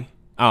play?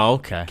 Oh,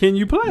 okay. Can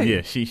you play?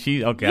 Yeah,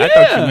 she okay. I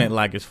thought Yeah. you meant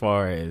like as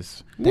far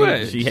as What?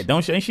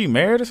 ain't she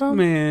married or something?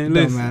 Man,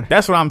 Don't listen. matter.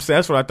 That's what I'm saying.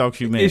 That's what I thought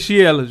you meant. Is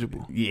she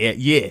eligible? Yeah,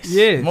 yes.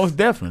 Yes. Most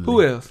definitely.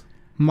 Who else?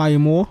 Maya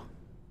Moore.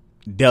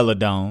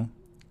 Deladone.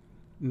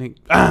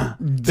 Nick.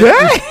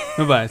 Dang.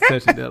 Nobody's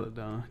touching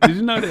Deladon. Did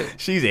you know that?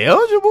 She's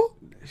eligible?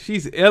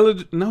 She's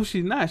eligible. No,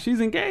 she's not. She's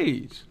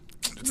engaged.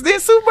 Then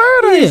Sue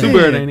Bird ain't Yeah. Sue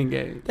Bird ain't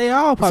engaged. They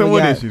all probably So what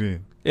got is she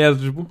then?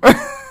 Eligible.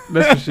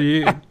 That's what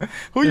she is.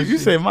 Who you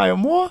say, Maya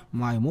Moore?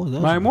 Maya Moore.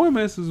 My more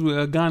messes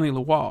with Ghani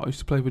Lawal. Used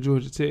to play for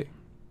Georgia Tech.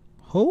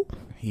 Who?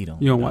 He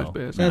don't. You don't know. watch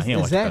basketball. Nah, he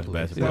don't exactly.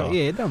 watch basketball.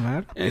 Yeah, it don't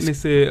matter. And they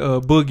said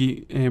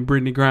Boogie and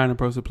Brittany Griner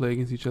supposed to play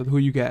against each other. Who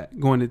you got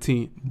going to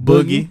 10?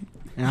 Boogie,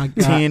 And I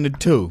got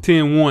 10-2.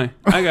 10-1.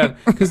 I got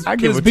because I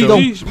give her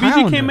BG, two. BG Pound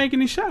can't her. make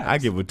any shots. I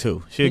give her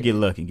 2. She'll get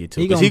lucky and get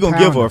 2. He Because he gonna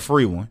gonna give pound her her. a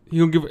free one. He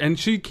gonna give her, and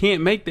she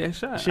can't make that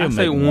shot. She'll I make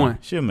say one.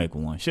 She'll make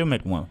one. She'll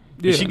make one.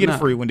 Yeah, If she get nah. a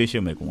free one, then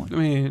she'll make one.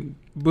 Man,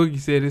 Boogie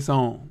said it's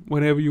on.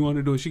 Whatever you want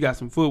to do. She got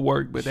some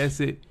footwork, but that's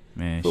it.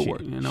 Man,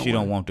 Footwork, you know she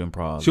don't what? want them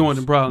problems. She want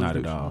them problems, Not do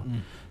at she? all.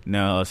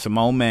 Now,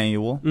 Simone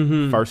Manuel,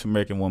 Mhm. first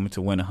American woman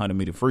to win a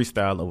 100-meter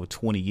freestyle over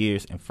 20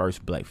 years and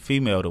first black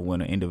female to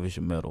win an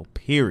individual medal,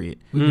 period.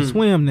 We can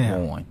swim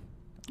now. On.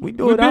 We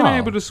do We've it been all.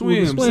 able to swim.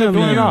 We since swim We're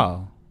doing it now.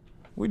 all.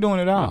 We're doing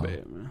it My all.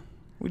 bad, man.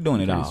 We're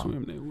doing it Can't all.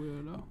 swim that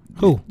well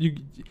though. Who?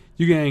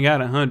 You ain't got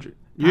 100.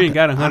 You I ain't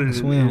got can 100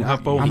 swim. in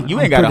hop over. You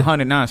I'm ain't got pretty-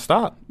 100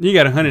 non-stop. You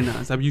got 100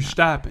 now. So you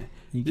stopping.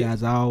 You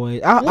guys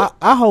always. I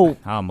hope.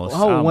 I almost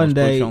One put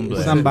day you on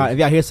blast. somebody, if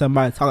y'all hear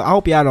somebody talk, I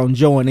hope y'all don't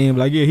join in.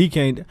 Like, yeah, he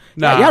can't.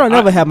 Nah, y'all don't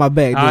never have my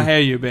back. I'll dude.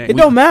 have your back. It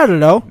don't matter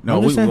though. No,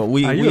 I'm just saying.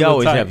 we you a we little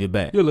always tight. have your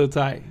back. You're a little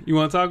tight. You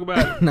want to talk about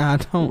it? Nah, I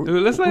don't.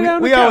 Let's lay down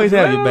on the We couch. always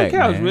have Lay your on the back,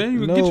 couch, man. man.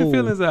 You get your No.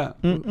 feelings out.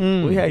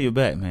 We have your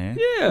back, man.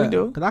 Yeah. We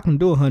do. Cause I can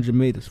do 100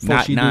 meters before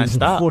Not she do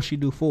non-stop. before she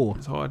do 4.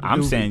 It's hard to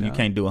I'm do, saying big you dog.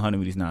 can't do 100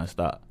 meters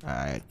non-stop.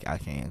 I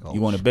can't go.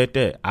 You want to bet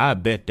that? I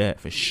bet that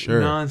for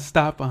sure.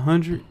 Non-stop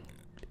 100.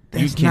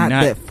 That's you not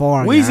cannot- that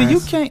far. Weezy, guys. you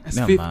can't. That's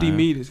Never 50 mind.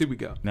 meters. Here we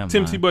go. Never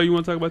Tim mind. Tebow, you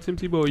want to talk about Tim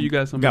Tebow or you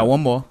got something? Got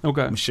one more.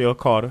 Okay. Michelle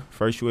Carter,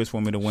 first U.S.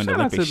 woman to win the Shout out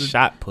Olympic to the-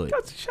 shot put.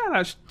 Shout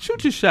out.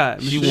 Shoot your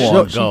shot. She Michelle.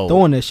 won She gold.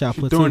 throwing that shot.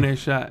 She put throwing too. that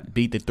shot.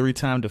 Beat the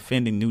 3-time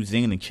defending New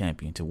Zealand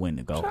champion to win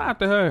the gold. Shout out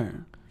to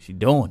her. She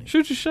doing it.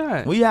 Shoot your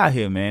shot. We out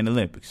here, man.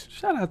 Olympics.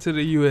 Shout out to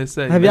the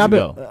USA. Have y'all Let's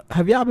been? go.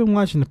 Have y'all been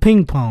watching the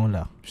ping pong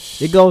though?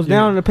 It goes Yeah.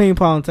 down on the ping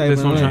pong table.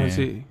 That's what I'm and trying like, to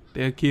see.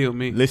 They'll kill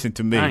me. Listen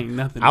to me. I ain't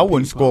nothing. I in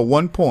wouldn't ping score pong.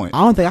 1 point.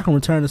 I don't think I can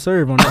return the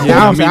serve on that. Yeah,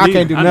 I don't think me I can't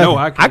neither. do I nothing. know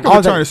I I can. can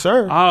return the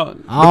serve. I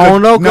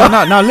don't know.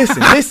 No,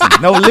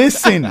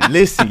 listen.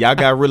 Listen. Y'all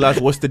got to realize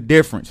what's the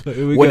difference.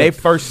 Here we When go. they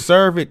first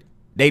serve it,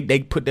 they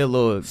put that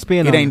little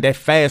spin. It ain't that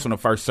fast on the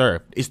first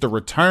serve. It's the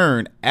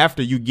return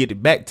after you get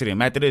it back to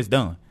them. After it's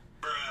done.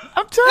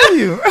 I'm telling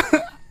you.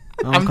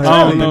 I'm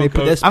telling you. They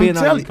put that spin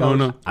on you,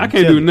 coach. I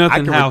can't do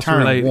nothing house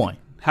related. One.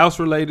 House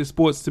related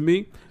sports to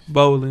me: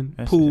 bowling,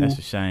 pool, That's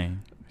a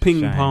shame.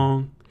 ping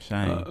pong,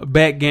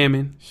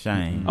 backgammon.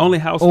 Shame. Only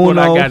house sport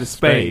I got is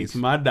spades.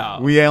 My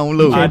dog. We don't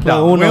lose. My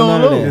dog. We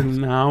don't lose.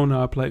 No, I don't know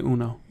how to play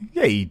Uno.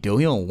 Yeah, you do.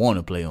 He don't want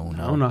to play Uno.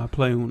 I don't know how to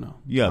play Uno.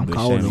 You got to be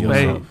cold ashamed of on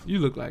yourself. Spades. You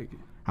look like it.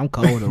 I'm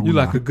cold. You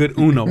like a good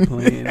Uno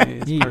playing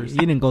ass You person.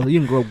 didn't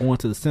grow up going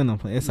to the center.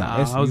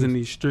 I was in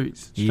these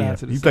streets. Yeah.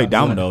 To the You play south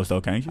dominoes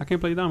though, can't you? I can't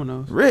play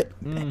dominoes. Rip.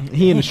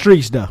 He in the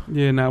streets though.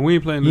 Yeah, nah, we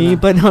ain't playing. You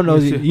ain't playing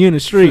dominoes. You in the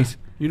streets.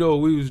 You know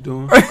what we was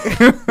doing.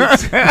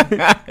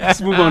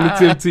 Let's move on to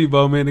Tim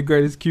Tebow, man, the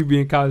greatest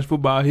QB in college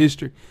football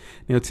history.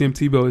 You know, Tim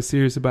Tebow is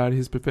serious about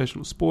his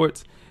professional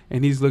sports,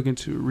 and he's looking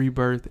to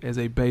rebirth as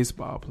a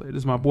baseball player.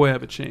 Does my boy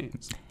have a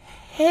chance?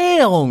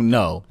 Hell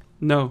no.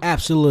 No.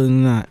 Absolutely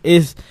not.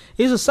 It's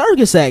a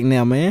circus act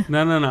now, man.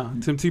 No.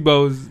 Tim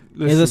Tebow is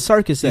It's a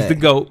circus act. He's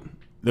the GOAT.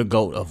 The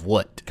GOAT of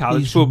what?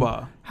 College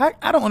football.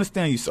 I don't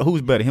understand you. So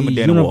who's better, him or He's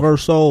Danny Wolf?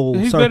 universal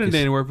He's circus. better than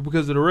Danny Wolf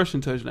because of the rushing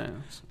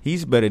touchdowns.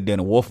 He's better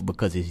than Wolf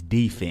because his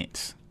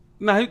defense.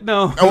 No.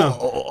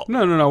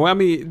 I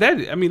mean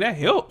that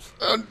helps.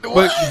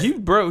 But he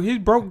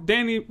broke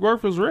Danny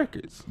Werfel's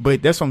records.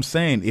 But that's what I'm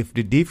saying. If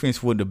the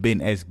defense would have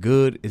been as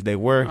good as they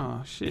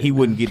were, he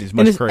wouldn't get as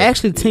much and it's credit.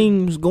 actually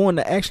teams going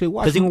to actually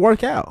watch him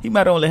work out. He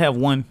might only have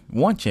one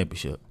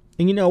championship.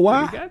 And you know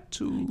why? He got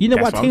two. You know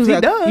why That's teams what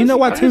he does. you know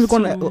why He teams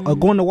got are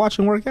going to watch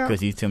him work out? Because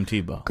he's Tim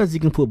Tebow. Because he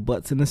can put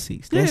butts in the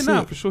seats. Yeah, That's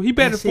it. for sure. He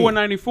batted That's it.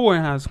 .494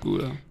 in high school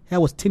though.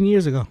 That was 10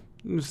 years ago.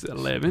 It was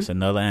 11. It's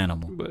another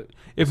animal. But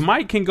if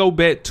Mike can go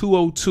bat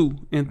 .202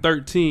 in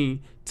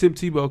 13, Tim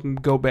Tebow can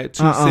go bat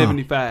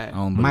 .275. I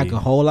don't believe Mike a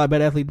whole lot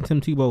better athlete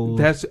than Tim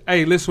Tebow.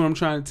 Hey, listen what I'm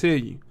trying to tell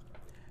you.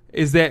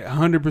 Is that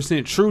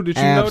 100% true? Did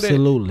you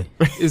Absolutely.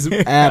 know that? Is,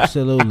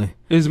 Absolutely.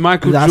 is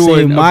Michael 'Cause I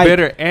Jordan seen a Mike-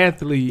 better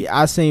athlete?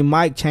 I seen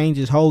Mike change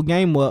his whole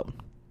game up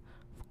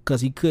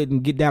because he couldn't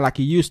get down like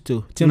he used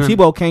to. Tim No.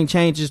 Tebow can't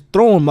change his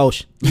throwing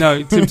motion.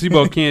 No, Tim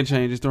Tebow can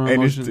change his throwing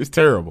And motion. it's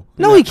terrible.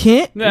 No, he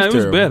can't. Yeah, it was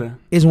terrible. better.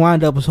 His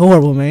windup was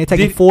horrible, man. It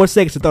taking 4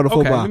 seconds to throw the Okay,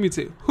 football. let me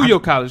tell you. Who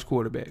your college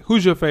quarterback?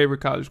 Who's your favorite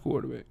college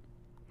quarterback?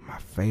 My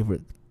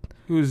favorite.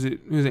 Who is it?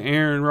 Is it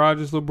Aaron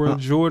Rodgers, little brother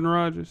Jordan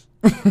Rodgers?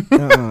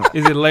 Uh-uh.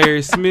 Is it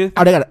Larry Smith?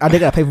 Oh, they got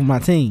to pay for my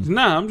team.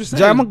 Nah, I'm just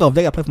saying. I'm gonna go. If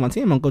they got to pay for my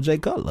team, I'm gonna go Jay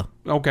Cutler.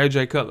 Okay,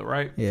 Jay Cutler,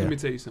 right? Yeah. Let me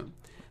tell you something.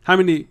 How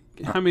many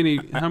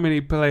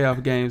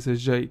playoff games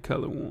has Jay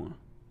Cutler won?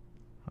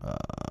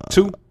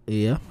 2.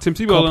 Yeah, Tim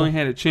Tebow Couple. only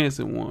had a chance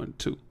at 1,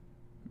 2.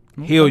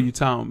 Hell, you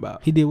talking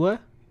about? he did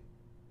what?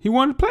 He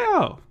won the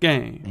playoff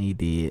game. He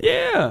did.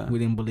 Yeah. We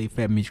didn't believe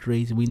Fat Mitch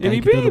Grace. We And think he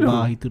he threw beat the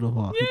ball. him. He threw the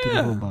ball. He threw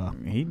Yeah. the football.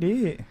 He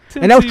did.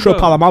 Tim And that was Trip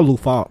Tebow. Polamalu's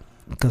fault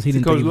because he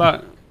didn't Coach think.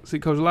 Locke. See,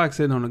 Coach Locke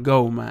sitting on the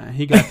gold mine.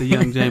 He got the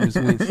young Jameis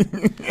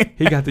Winston.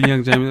 He got the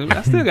young Jameis.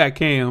 I still got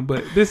Cam,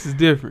 but this is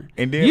different.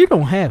 And then You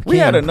don't have. Cam. we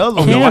had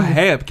another Oh, one. no, I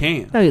have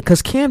Cam.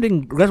 because Cam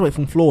didn't graduate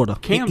from Florida.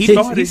 Cam He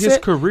started his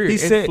said- career he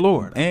at said-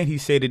 Florida. And he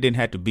said it didn't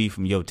have to be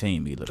from your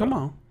team either. Come though.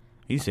 on.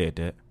 He said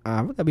that.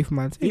 I gotta be for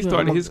my team. He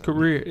started his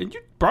career. And you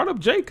brought up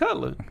Jay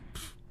Cutler.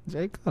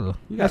 Jay Cutler.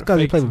 You That's gotta because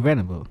he fake played for some-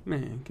 Vanderbilt.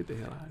 Man, get the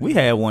hell out of here. We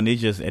had one.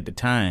 It's just at the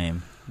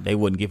time they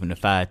wouldn't give him the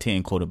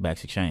 5'10"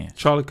 quarterbacks a chance.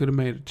 Charlie could have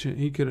made a chance.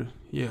 He could have.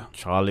 Yeah.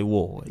 Charlie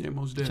Ward. Yeah,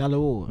 most definitely. Charlie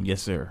Ward.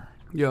 Yes, sir.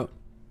 Yep.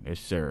 Yes,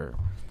 sir.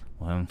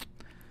 Well,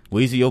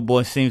 Weezy, your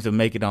boy seems to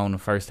make it on the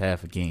first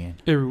half again.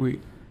 Every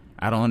week.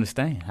 I don't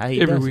understand how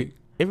he Every does week.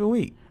 it. Every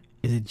week.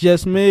 Is it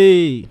just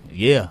me?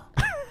 Yeah.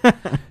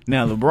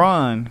 Now,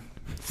 LeBron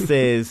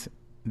says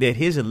that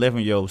his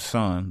 11-year-old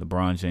son,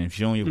 LeBron James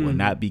Jr., will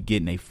not be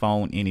getting a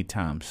phone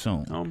anytime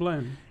soon. I don't blame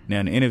him. Now,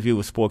 in an interview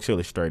with Sports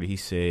Illustrated, he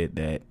said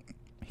that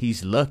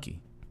he's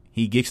lucky.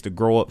 He gets to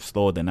grow up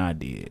slower than I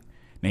did.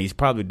 Now, he's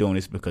probably doing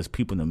this because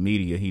people in the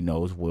media he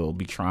knows will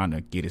be trying to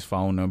get his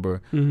phone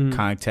number,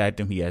 contact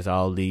him. He has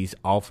all these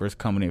offers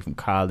coming in from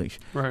college.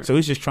 Right. So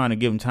he's just trying to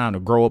give him time to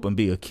grow up and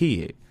be a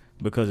kid.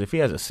 Because if he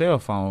has a cell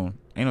phone,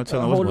 ain't no It's a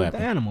telling whole what's going other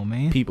to happen. animal,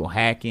 man. People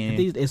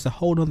hacking. It's a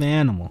whole other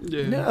animal.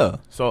 Yeah. Yeah.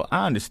 So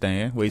I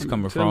understand where he's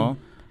coming tell from.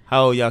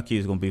 How old y'all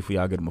kids going to be for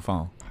y'all get them a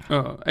phone?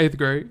 8th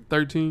grade,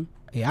 13.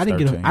 Yeah, I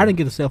didn't 13. I didn't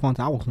get a cell phone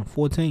until I was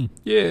 14.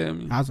 Yeah, I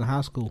mean, I was in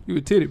high school. you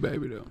a titty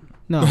baby though.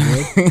 No,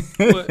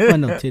 boy. What? Wasn't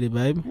no titty,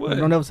 baby. What?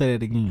 Don't ever say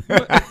that again.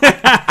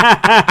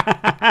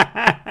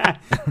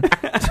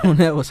 Don't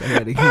ever say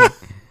that again.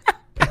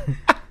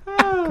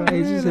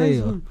 Crazy as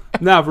hell.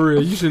 Nah, for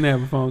real. You shouldn't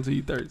have a phone till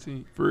you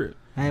 13. For real.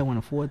 I had one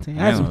at 14.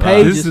 I I had some ain't gonna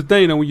lie. This is pages. the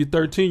thing though. When you're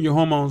 13, your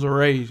hormones are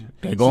raging.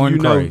 They're going you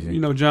know, crazy. You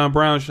know, John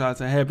Brown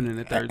shots are happening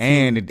at 13.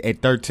 And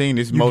at 13,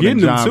 it's You more than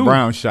getting them John too.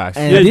 Brown shots.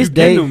 And yeah, this you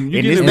day- getting them. You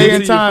In getting this them day into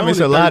and your time, phone it's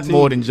at a lot 13.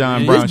 more than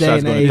John In Brown this day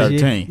shots and going to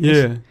age, 13.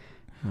 Yeah.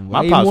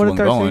 My Way pops more wasn't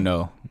than going, 13.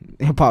 though.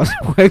 My pops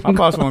My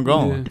pops wasn't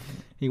going. Yeah.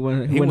 He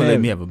wouldn't. He wouldn't let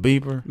me have a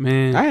beeper.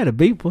 Man. I had a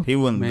beeper. He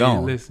wasn't Man,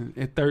 going. listen.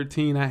 At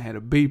 13, I had a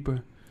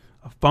beeper,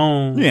 a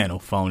phone. You had no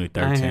phone at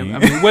 13. I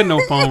mean, wasn't no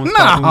phone.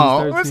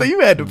 No, so you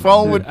had the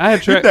phone with. I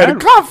had you had a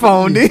car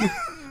phone, then.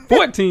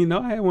 14, though.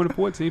 I had one at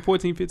 14,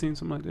 15,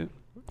 something like that.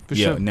 For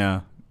sure.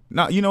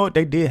 No, you know what?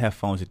 They did have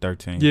phones at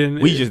 13. Yeah,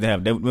 we just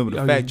have. Remember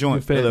the fat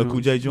joints, the little Cool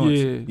J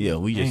joints? Yeah,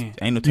 we just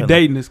ain't no telling. You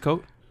dating this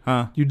coach?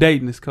 Huh? You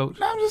dating this coach?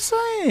 No, I'm just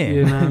saying.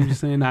 Yeah, I'm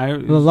just saying. A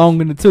little long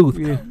in the tooth.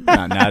 Yeah.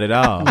 Not at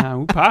all.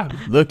 We popping.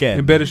 Look at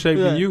in better shape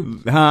than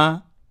you.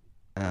 Huh?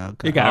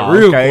 Okay. It got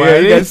real quiet. Yeah,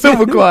 it got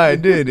super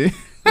quiet, didn't it?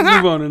 Let's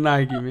move on to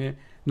Nike, man.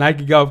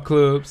 Nike golf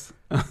clubs,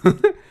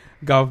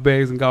 golf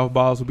bags, and golf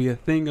balls will be a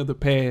thing of the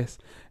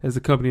past, as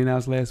the company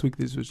announced last week.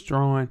 This was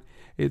withdrawing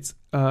its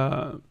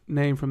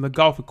name from the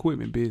golf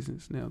equipment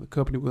business. Now, the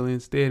company will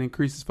instead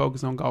increase its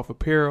focus on golf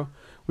apparel,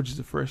 which is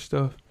the fresh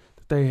stuff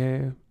that they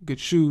have. Good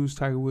shoes,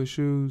 Tiger Woods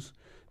shoes,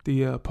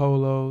 the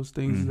polos,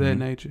 things of that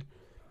nature.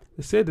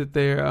 They said that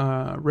their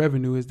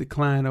revenue has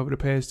declined over the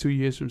past 2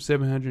 years from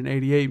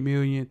 $788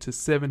 million to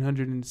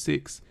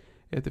 $706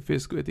 at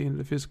the end of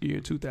the fiscal year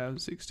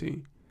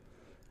 2016.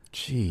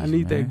 Jeez, I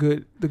need man.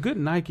 the good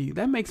Nike.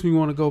 That makes me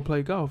want to go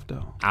play golf,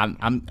 though.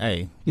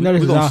 Hey, you know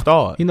we're going to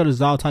start. You know this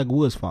is all Tiger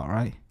Woods' fault,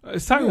 right?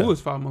 It's Tiger Woods'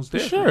 fault, most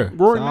definitely. Sure.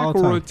 Rory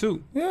McIlroy,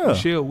 too. Yeah.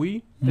 Michelle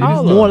Wee. It's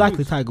more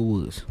likely Tiger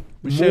Woods.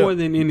 More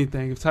than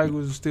anything. If Tiger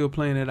Woods was still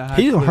playing at a high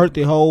He's going to clip. hurt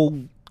the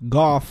whole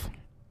golf.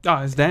 Oh,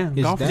 it's down.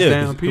 It's Golf down. is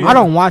down, period. I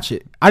don't watch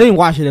it. I didn't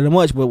watch it that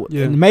much, but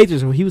Yeah. in the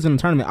majors, when he was in the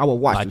tournament, I would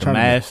watch Like the the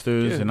tournament.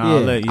 Masters and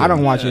all that. I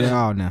don't watch it at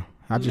all now.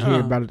 I just No.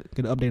 hear about it,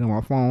 get an update on my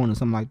phone or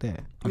something like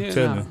that. I'm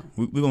telling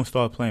you, we're going to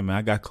start playing, man.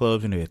 I got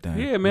clubs and everything.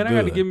 Yeah, man, I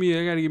got to give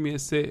me a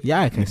set. Yeah,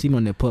 I can see me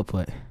on that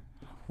putt.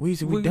 We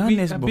done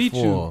this I before. beat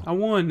you. I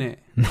won that.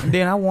 And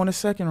then I won a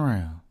second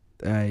round.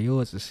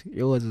 Yours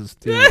is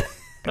still.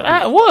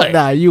 What?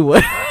 Nah, you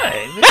would.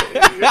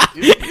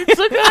 You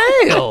took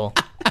a L.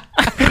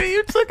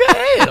 You took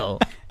a L.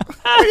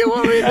 You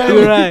want me to do?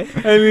 You're right.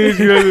 I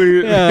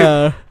mean,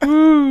 Yeah.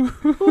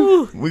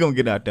 We're going to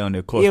get out there on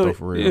that course, though,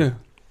 for real. yeah.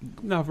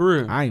 No, for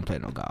real. I ain't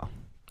played no golf.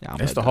 Yeah, I don't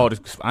That's play the golf.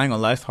 hardest. I ain't going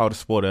to lie. It's the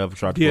hardest sport I ever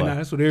tried to Yeah, play. nah,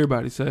 that's what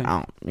everybody say. It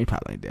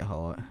probably ain't that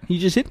hard. You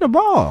just hitting the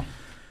ball.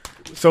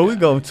 So we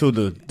go to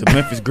the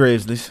Memphis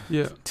Grizzlies,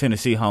 Yeah.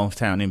 Tennessee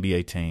hometown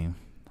NBA team.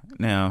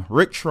 Now,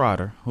 Rick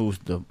Schroeder, who's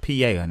the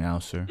PA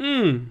announcer,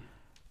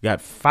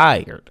 got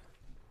fired.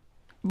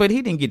 But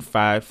he didn't get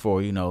fired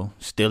for,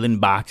 stealing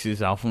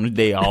boxes off on the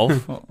day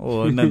off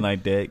or nothing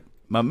like that.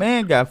 My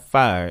man got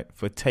fired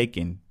for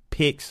taking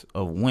pics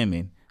of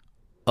women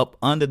up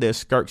under their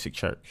skirts at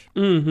church.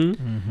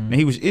 Now,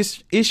 he was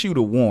issued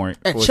a warrant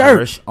At for his church?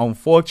 arrest on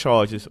 4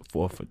 charges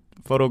for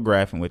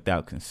photographing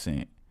without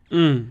consent.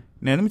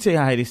 Now, let me tell you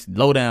how this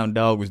low-down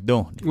dog was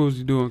doing it. What was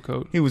you doing,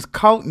 Coach? He was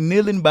caught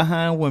kneeling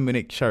behind women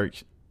at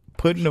church,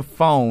 putting the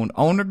phone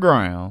on the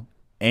ground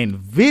and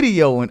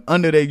videoing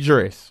under their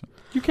dress.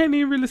 You can't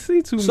even really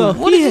see too So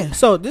much.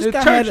 so this The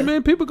guy church, had.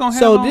 man, people gonna have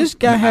So on. this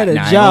guy had a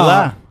Now,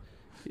 job.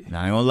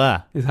 I ain't gonna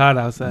lie. It's hot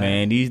outside.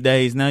 Man, these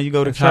days now you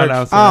go to It's hot church.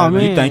 outside. Oh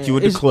man, You think you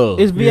at the club.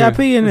 It's VIP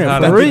in It's there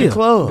hot for outside. real. The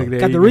club. Look, there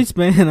Got you the go.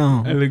 wristband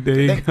on. Hey, look, there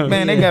you go.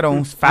 Man, they got on I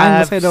ain't 5,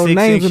 gonna say those 6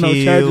 names in inch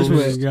no churches,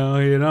 heels. but- Go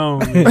ahead on.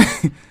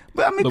 Man.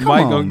 But I mean, The come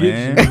mic on, gonna get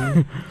man. you,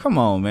 man. Come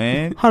on,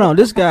 man. Hold on,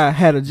 this guy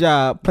had a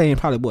job playing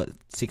probably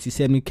 60,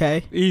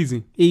 70K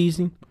Easy.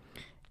 easy,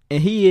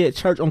 and he at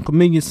church on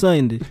Communion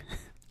Sunday.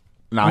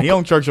 Nah, he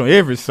on church on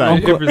every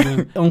side.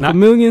 Everything. On Not-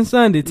 Communion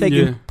Sunday,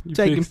 Yeah, you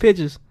taking fixed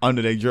pictures.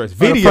 Under their dress. Of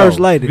the Video. first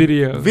lady.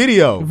 Video.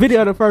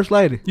 Video of the first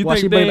lady. You while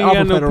think she they bring ain't the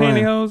got no offer around.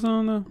 pantyhose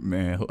on though?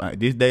 Man,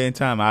 this day and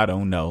time, I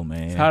don't know,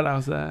 man. It's hot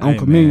outside. On Hey,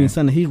 Communion man.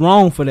 Sunday, he's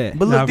wrong for that.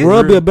 But Nah, look, for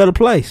World be real. a better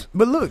place.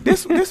 But look,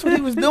 this what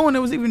he was doing. It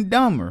was even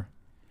dumber.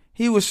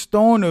 He was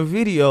storing the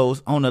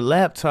videos on a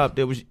laptop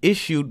that was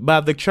issued by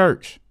the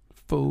church.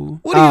 Fool.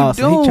 What are you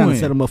So he trying doing? to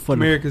set him up for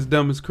the. America's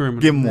dumbest criminal.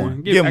 Give him man.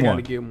 one. Give him I one.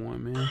 gotta give him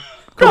one, man.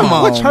 Come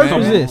on, What church man.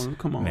 was this?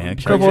 Come on. Man,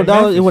 church Creflo in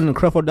Dollar. Memphis. It wasn't a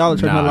Creflo Dollar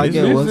church Nah, like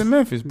this that. is Was in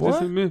Memphis, boy.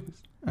 This in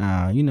Memphis. they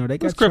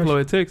got What's church. Creflo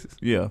in Texas?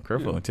 Yeah,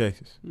 Creflo in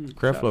Texas. Mm,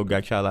 Creflo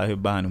got y'all out here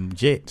buying them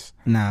jets.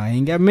 Nah, he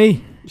ain't got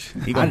me.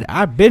 He gonna,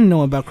 I been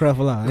knowing about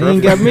Creflo. He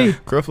ain't got me.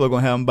 Creflo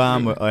gonna have him buy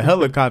him a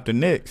helicopter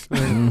next.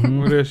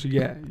 What else you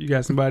got? You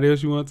got somebody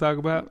else you want to talk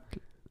about?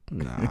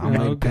 Nah, I'm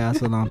gonna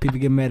pass along. People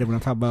get mad when I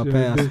talk about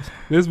Yeah, pass.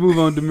 Let's move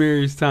on to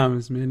Demaryius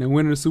Thomas, man. Now,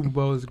 winning the Super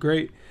Bowl is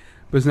great,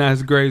 but it's not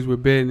as great as we're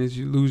betting as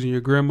you losing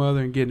your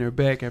grandmother and getting her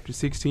back after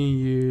 16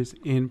 years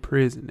in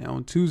prison. Now,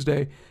 on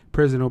Tuesday,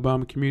 President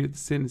Obama commuted the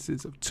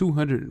sentences of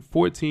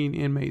 214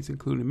 inmates,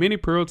 including Minnie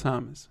Pearl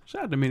Thomas.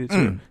 Shout out to Minnie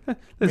Pearl.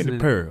 Minnie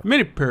Pearl.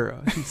 Minnie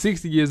Pearl. She's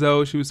 60 years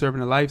old. She was serving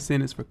a life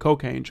sentence for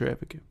cocaine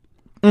trafficking.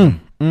 Got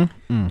Now,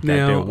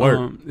 that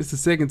work. it's the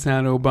second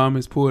time that Obama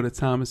has pulled a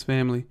Thomas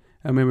family.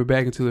 I remember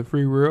back into the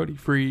free world, he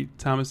freed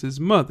Thomas's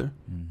mother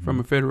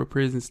from a federal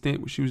prison stint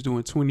where she was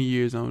doing 20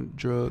 years on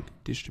drug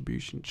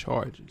distribution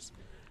charges.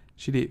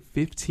 She did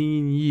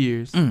 15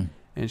 years,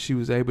 and she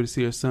was able to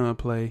see her son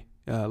play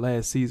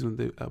last season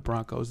when the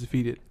Broncos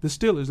defeated the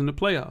Steelers in the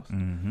playoffs.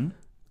 Mm-hmm.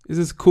 Is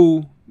this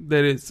cool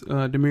that it's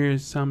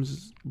Demaryius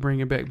Thomas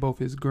bringing back both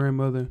his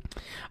grandmother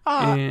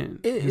and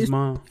his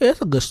mom?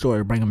 It's a good story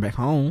to bring him back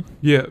home.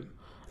 Yeah.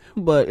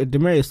 But if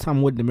Demarius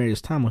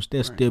Thomas,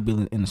 they'll still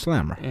be in the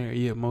slammer.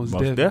 Yeah, most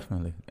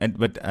definitely.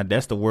 But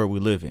that's the world we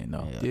live in,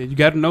 though. Yeah, you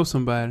got to know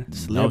somebody.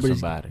 Know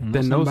somebody.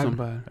 Know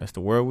somebody. That's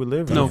the world we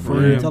live in. No, for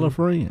real. Tell a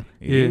friend.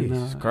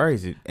 It's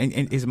crazy.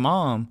 And his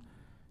mom,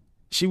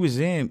 she was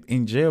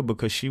in jail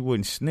because she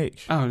wouldn't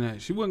snitch. Oh, no,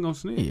 she wasn't going to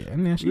snitch. Yeah,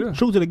 and then she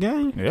true to the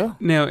game. Yeah.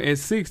 Now, at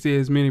 60,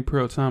 as Minnie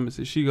Pearl Thomas,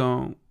 is she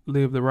going to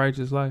live the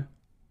righteous life?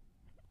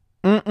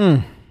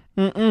 Nah.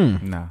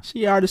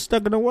 She already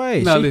stuck in the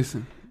way. No,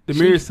 listen.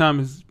 Demarius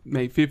Thomas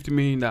made $50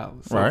 million.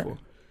 So right. Forth.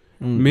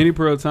 Minnie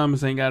Pearl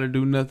Thomas ain't got to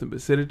do nothing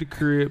but sit at the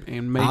crib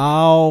and make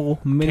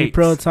Minnie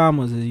Pearl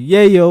Thomas is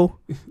yayo.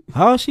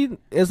 She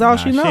know.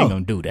 She ain't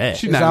gonna do that.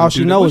 She not all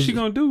she knows. What she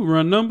gonna do?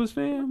 Run numbers,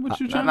 fam? What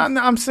you trying?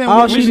 I'm saying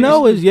all she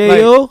know is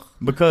yayo. Like,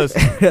 because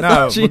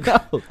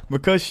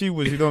because she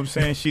was, you know what I'm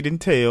saying. She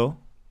didn't tell.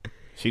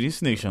 She didn't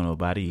snitch on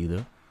nobody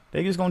either.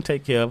 They just gonna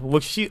take care of her.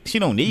 Well, she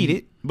don't need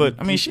it, but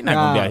I mean, she not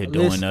gonna be out here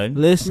doing nothing.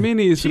 Listen,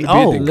 Minnie is she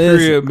old. At the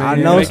crib, man.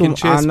 I know making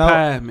chest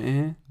pie,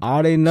 man.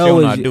 All they know she don't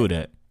is know how to do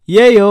that.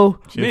 Yayo.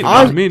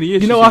 All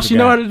she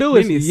know how to do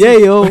is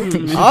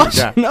yayo. All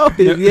she know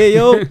is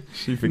yayo.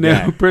 She forgot.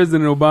 Now,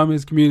 President Obama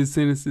has commuted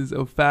sentences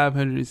of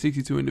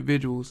 562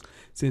 individuals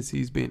since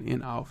he's been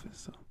in office.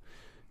 So,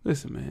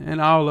 listen, man,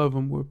 and all of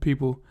them were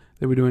people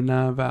that were doing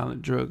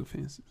nonviolent drug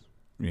offenses.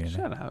 Yeah.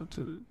 Shout out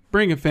to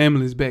bringing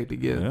families back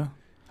together. Yeah.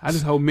 I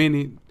just hope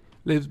Minnie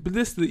lives, but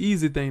this is the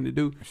easy thing to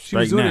do. She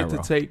was doing it to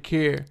take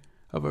care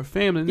of her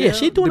family. Now,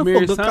 she doing it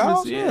for good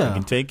cause. Yeah, you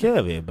can take care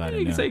of everybody.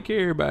 You can take care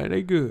of everybody.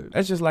 They good.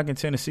 That's just like in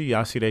Tennessee.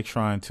 Y'all see they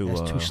trying to.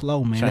 That's too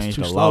slow, man. That's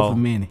too slow for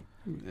Minnie.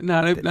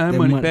 Nah, that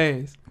money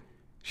fast.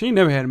 She ain't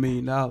never had $1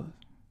 million.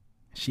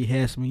 She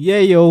has some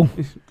yayo.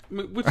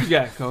 What you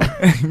got, Cole?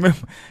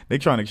 Remember, they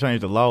trying to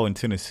change the law in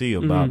Tennessee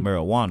about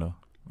marijuana.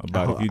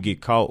 About if you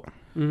get caught,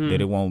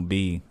 that it won't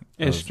be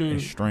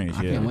strange.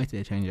 I can't wait till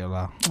they change your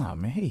law. Oh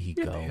man, here you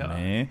go,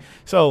 man.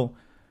 So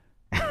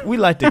we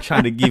like to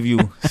try to give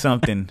you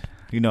something,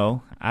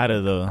 out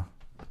of the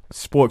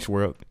sports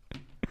world.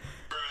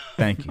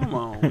 Thank you. Come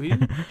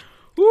on,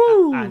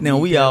 woo. Now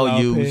we all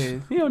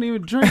use. He don't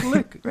even drink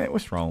liquor. Man,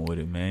 what's wrong with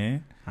it,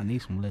 man? I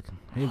need some liquor.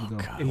 Here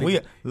we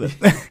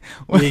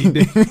go.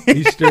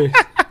 He's stressed.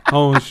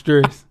 On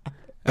stress.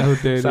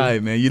 Sorry,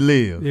 man. You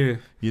live. Yeah.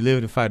 You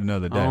live to fight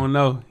another day. I don't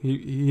know.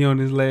 He on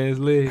his last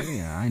leg.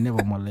 Yeah, I ain't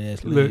never on my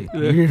last leg.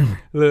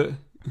 Look.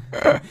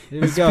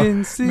 It's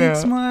been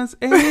 6 months,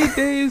 8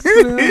 days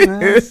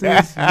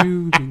since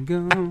you've been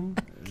gone.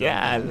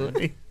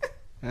 Golly.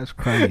 That's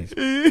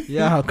crazy.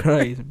 Y'all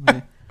crazy,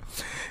 man.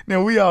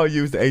 Now, we all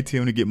use the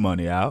ATM to get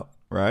money out,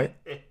 right?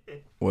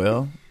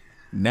 Well,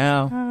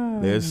 now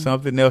there's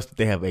something else that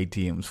they have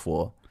ATMs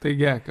for. They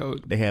got,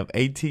 Coach. They have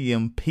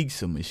ATM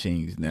pizza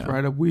machines now. That's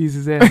right up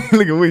Weezy's ass.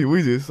 Look at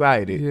we just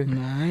excited.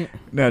 Yeah.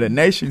 Now, the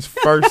nation's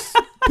first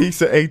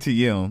pizza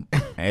ATM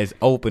has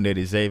opened at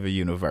Xavier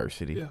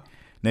University. Yeah.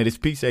 Now, this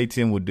pizza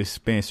ATM will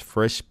dispense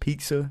fresh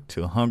pizza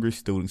to hungry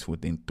students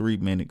within 3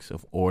 minutes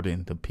of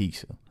ordering the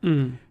pizza.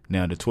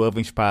 Now, the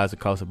 12-inch pies will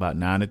cost about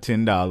 $9 to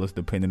 $10,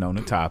 depending on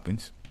the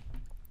toppings.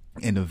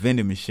 And the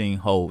vending machine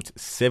holds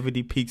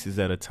 70 pizzas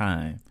at a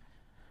time.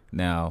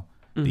 Now,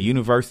 the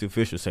university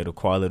officials say the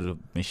quality of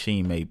the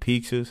machine-made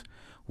pizzas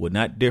would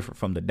not differ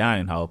from the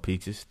dining hall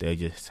pizzas. They're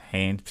just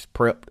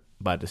hand-prepped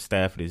by the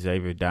staff at the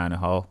Xavier Dining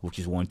Hall, which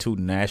has won 2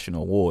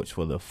 national awards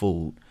for their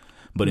food.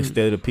 But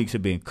instead of the pizza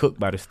being cooked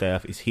by the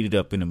staff, it's heated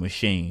up in the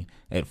machine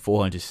at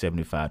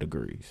 475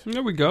 degrees.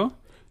 There we go.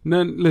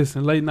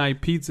 Listen, late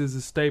night pizza is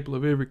a staple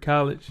of every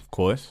college. Of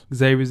course.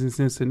 Xavier's in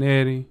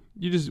Cincinnati.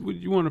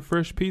 You want a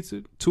fresh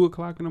pizza,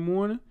 2:00 in the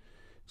morning?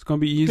 It's gonna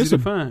be easy to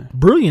find.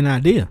 Brilliant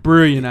idea.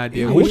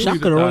 I wish I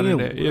could have thought of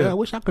that. Yeah, I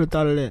wish I could have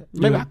thought of that.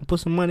 Maybe I can put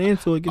some money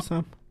into it, get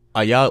some.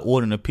 Are y'all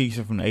ordering a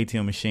pizza from the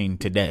ATM machine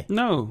today?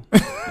 No,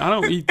 I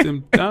don't eat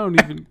them. I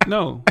don't even.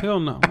 No, hell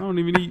no. I don't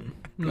even eat.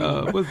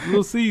 What's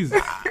Little Caesar?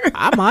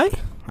 I might.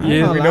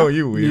 Yeah, we know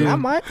you will. Yeah. I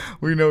might.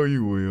 We know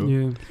you will.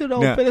 Yeah.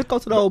 Let's go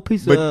to the old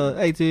pizza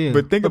ATM.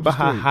 But think about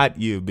how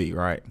hot you'd be,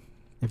 right?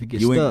 If you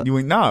get stuck.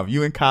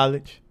 You in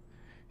college.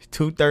 It's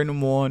 2:30 in the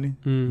morning.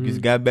 You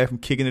just got back from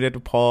kicking it at the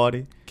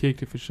party.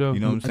 Kicked it for sure. You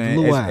know what I'm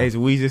saying? As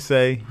Weezy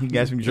say, he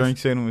got some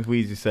drinks in him, as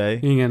Weezy say.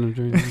 He ain't got no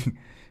drinks.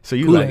 So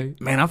you like,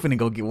 man, I'm finna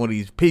go get one of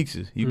these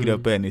pizzas. You get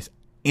up there and it's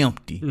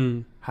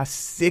empty. How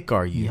sick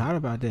are you? You hot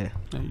about that?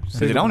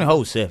 Because it only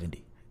holds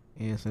 70.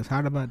 Yes, it's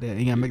hot about that.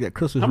 You gotta make that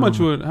Christmas. How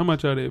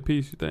much are they a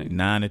piece, you think?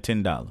 $9 to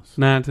 $10.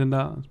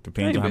 $9-10.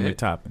 Depends on how many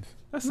toppings.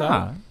 That's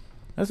all.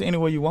 That's any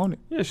way you want it.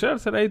 Yeah, shout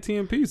out to the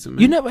ATM pizza,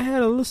 man. You never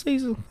had a Little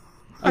Caesar?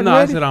 No,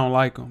 I said I don't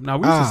like them. Now,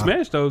 we used to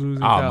smash those when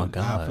we was in college.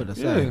 My God.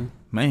 Yeah.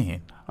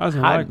 Man. I was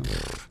like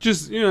them.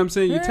 Just, you know what I'm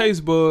saying? Your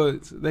taste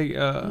buds, they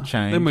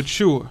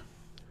mature.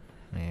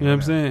 Man, you know what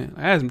I'm saying?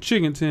 I had some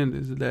chicken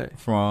tenders today.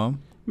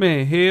 From?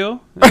 Man,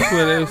 hell. That's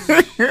what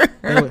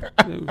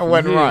that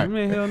wasn't right.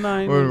 Man, hell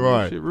no. Wasn't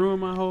right. Shit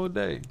ruined my whole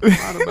day.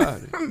 Thought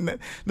about it.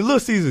 The Little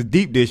Caesars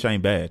deep dish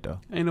ain't bad, though.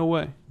 Ain't no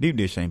way. Deep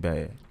dish ain't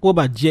bad. What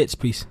about Jets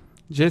piece?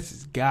 Jets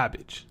is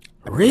garbage.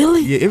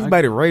 Really? Yeah,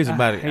 everybody raves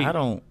about it. I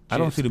don't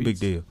see the big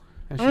deal.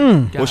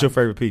 That shit What's your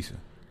favorite pizza?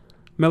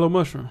 Mellow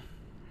mushroom.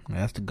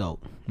 That's the GOAT.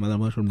 Mellow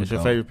mushroom. What's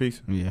your favorite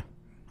pizza? Yeah.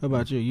 How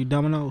about you? You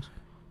Domino's?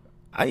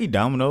 I eat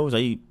Domino's. I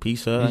eat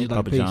pizza. I eat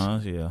Papa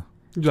John's. Yeah.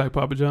 You like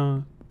Papa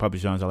John? Papa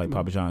John's. I like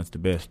Papa John's the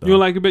best. Though. You don't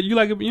like it better? You don't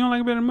like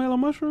it better than mellow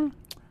mushroom?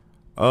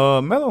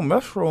 Mellow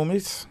mushroom.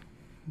 It's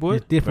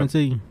different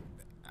to you.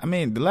 I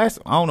mean, I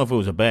don't know if it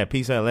was a bad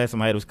pizza. The last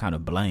time I had it was kind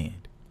of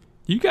bland.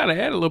 You gotta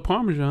add a little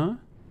Parmesan.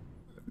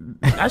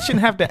 I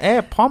shouldn't have to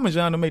add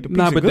Parmesan to make the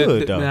pizza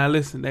good, though. Now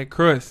listen, that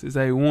crust is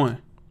A1.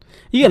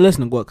 You gotta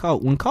listen to what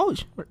Coach. When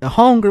Coach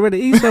hungry ready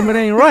to eat something, it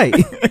ain't right.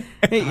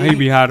 He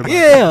be hot about it.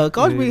 Yeah,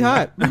 Coach be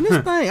hot. And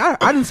this thing, I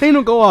didn't see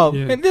him go off.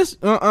 And this,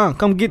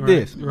 come get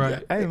this.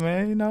 Right. Hey,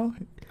 man, you know,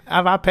 if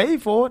I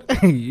paid for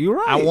it, you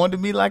right. I want to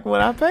be like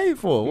what I paid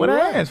for, what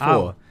I asked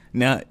for.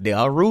 Now, there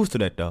are rules to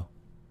that, though.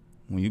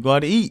 When you go out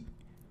to eat,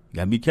 you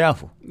gotta be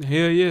careful.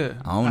 Hell yeah.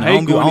 I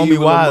don't be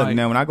wild.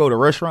 Now, when I go to a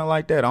restaurant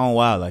like that, I don't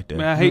wild like that.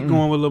 Man, I hate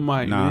going with Lil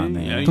Mike. Nah,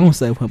 man. Don't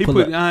say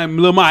when I'm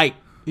Lil Mike.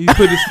 He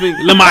put his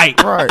finger, Lil Mike.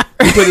 Right.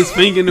 He put his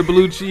finger in the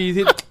blue cheese.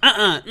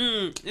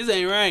 This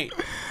ain't right.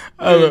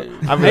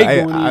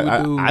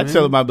 I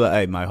tell him, I be like,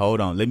 hey, Mike,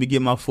 hold on. Let me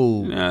get my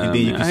food. And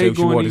then you can say what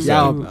you want to say.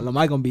 Y'all,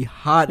 Mike gonna be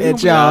hot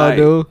at y'all,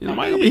 dude.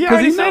 Because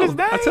he knows.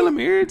 I tell him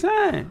every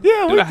time.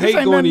 Yeah, dude, I hate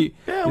going to eat.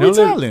 Yeah, we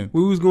tell him.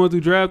 We was going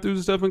through drive-thrus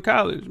and stuff in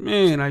college.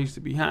 Man, I used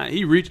to be hot.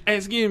 He reached,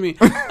 excuse me. He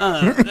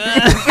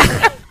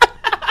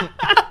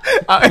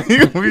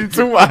gonna be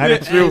too hot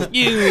at you.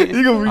 Excuse me.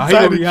 He gonna be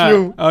tight at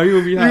you. Oh, he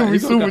gonna be hot. He gonna be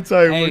super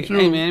tight with you.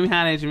 Hey, man, let me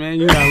hot at you, man.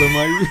 You not Lil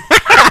Mike.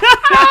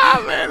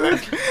 Man,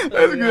 let's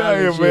get out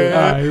here, man. All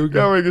right, here we go.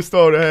 Gotta make it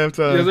start at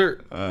halftime. Yes, sir.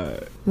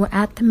 We're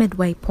at the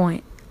midway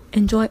point.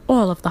 Enjoy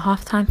all of the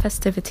halftime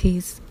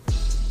festivities.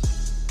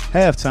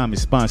 Halftime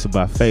is sponsored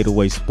by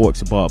Fadeaway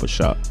Sports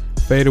Barbershop.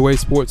 Fadeaway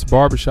Sports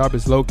Barbershop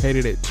is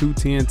located at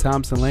 210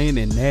 Thompson Lane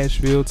in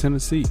Nashville,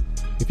 Tennessee.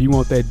 If you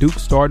want that Duke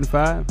starting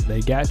five,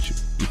 they got you.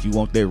 If you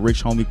want that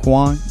rich homie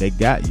Quan, they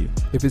got you.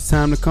 If it's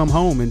time to come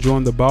home and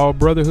join the Ball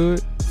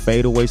Brotherhood,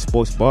 Fadeaway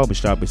Sports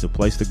Barbershop is a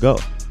place to go.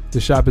 The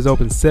shop is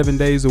open 7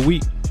 days a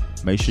week.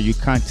 Make sure you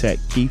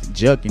contact Keith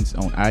Judkins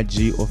on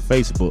IG or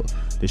Facebook.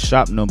 The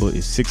shop number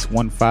is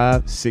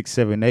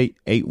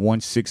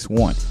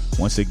 615-678-8161.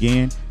 Once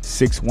again,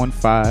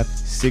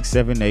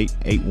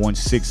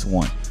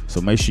 615-678-8161. So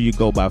make sure you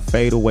go by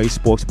Fadeaway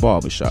Sports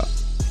Barbershop.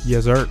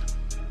 Yes, sir.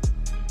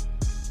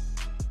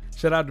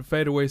 Shout out to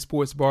Fadeaway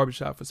Sports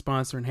Barbershop for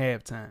sponsoring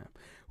Halftime.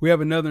 We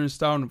have another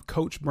installment of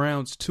Coach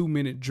Brown's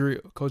 2-minute drill.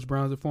 Coach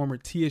Brown's a former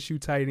TSU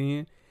tight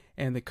end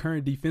and the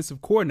current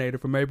defensive coordinator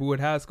for Maplewood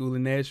High School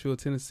in Nashville,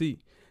 Tennessee.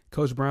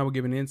 Coach Brown will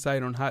give an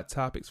insight on hot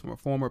topics from a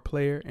former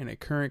player and a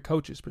current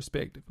coach's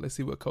perspective. Let's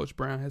see what Coach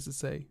Brown has to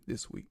say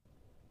this week.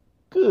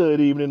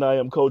 Good evening. I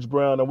am Coach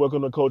Brown, and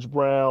welcome to Coach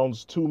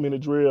Brown's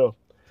 2-minute drill.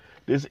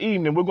 This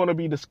evening, we're going to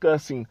be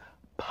discussing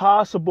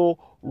possible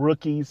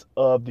rookies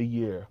of the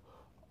year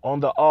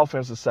on the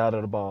offensive side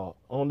of the ball,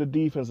 on the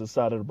defensive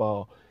side of the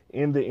ball,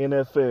 in the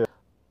NFL.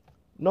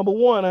 Number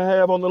one I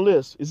have on the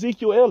list,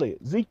 Ezekiel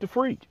Elliott, Zeke the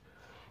Freak,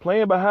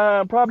 playing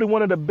behind probably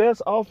one of the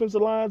best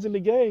offensive lines in the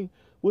game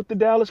with the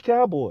Dallas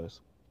Cowboys.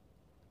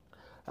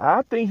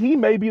 I think he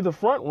may be the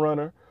front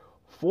runner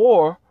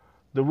for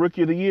the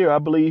Rookie of the Year. I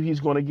believe he's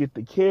going to get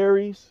the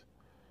carries,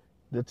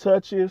 the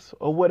touches,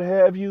 or what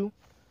have you.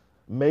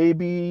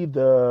 Maybe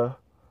the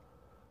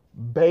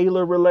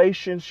Baylor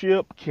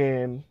relationship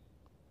can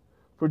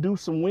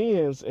produce some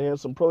wins and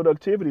some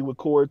productivity with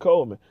Corey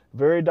Coleman.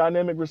 Very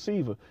dynamic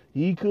receiver.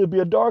 He could be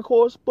a dark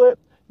horse, but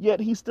yet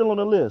he's still on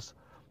the list.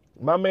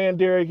 My man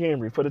Derrick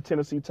Henry for the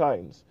Tennessee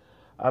Titans.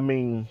 I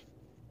mean,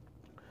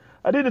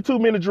 I did a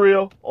 2-minute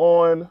drill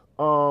on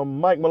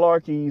Mike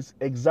Mularkey's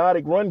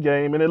exotic run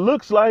game, and it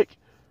looks like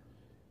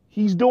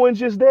he's doing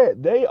just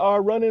that. They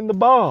are running the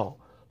ball.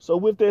 So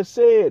with that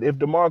said, if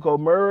DeMarco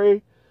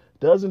Murray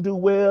doesn't do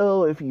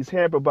well, if he's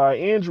hampered by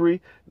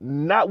injury,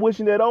 not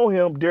wishing that on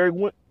him,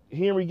 Derrick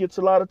Henry gets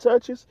a lot of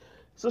touches.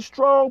 It's a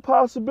strong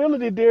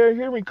possibility Derrick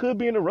Henry could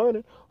be in the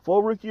running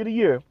for Rookie of the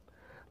Year.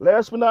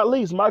 Last but not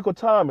least, Michael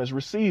Thomas,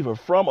 receiver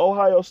from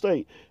Ohio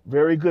State.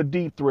 Very good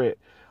deep threat.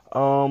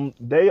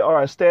 They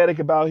are ecstatic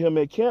about him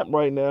at camp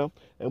right now.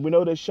 And we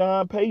know that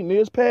Sean Payton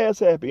is pass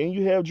happy, and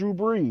you have Drew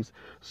Brees.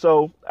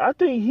 So I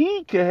think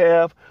he could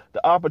have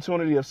the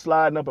opportunity of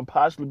sliding up and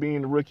possibly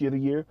being the Rookie of the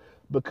Year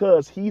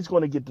because he's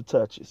going to get the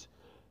touches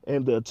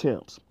and the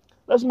attempts.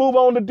 Let's move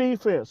on to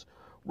defense.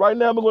 Right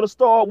now, we're going to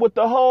start with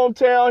the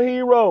hometown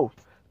hero,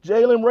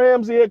 Jalen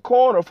Ramsey at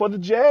corner for the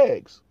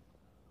Jags.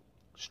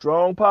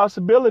 Strong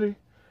possibility.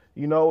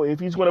 You know, if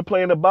he's going to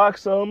play in the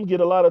box some,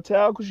 get a lot of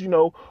tackles,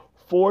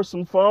 force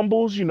some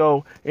fumbles,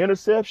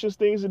 interceptions,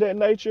 things of that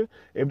nature.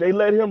 If they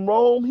let him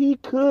roam, he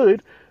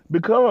could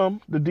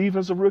become the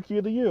defensive Rookie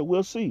of the Year.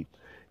 We'll see.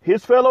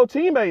 His fellow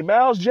teammate,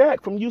 Miles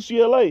Jack from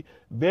UCLA,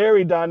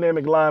 very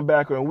dynamic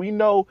linebacker. And we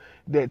know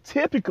that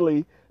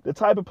typically the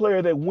type of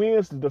player that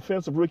wins the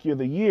Defensive Rookie of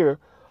the Year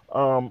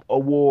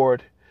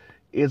award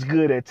is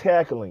good at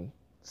tackling,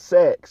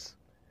 sacks,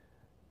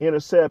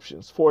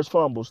 interceptions, forced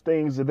fumbles,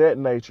 things of that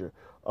nature.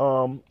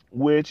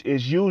 which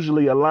is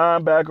usually a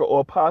linebacker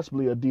or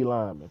possibly a D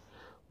lineman.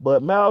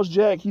 But Miles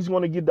Jack, he's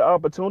going to get the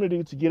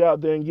opportunity to get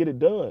out there and get it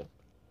done.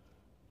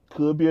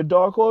 Could be a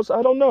dark horse.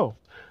 I don't know.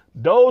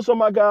 Those are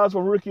my guys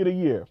for Rookie of the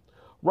Year.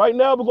 Right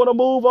now, we're going to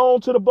move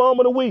on to the Bum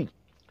of the Week.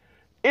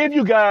 If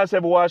you guys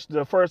have watched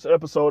the first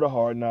episode of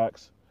Hard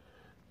Knocks,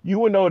 you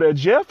will know that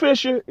Jeff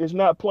Fisher is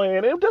not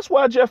playing. And that's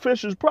why Jeff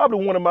Fisher is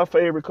probably one of my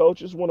favorite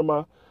coaches, one of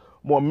my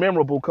more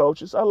memorable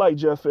coaches. I like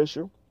Jeff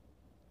Fisher.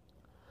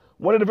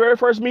 One of the very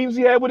first meetings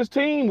he had with his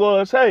team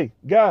was, hey,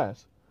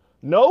 guys,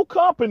 no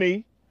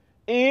company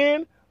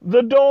in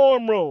the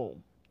dorm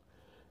room.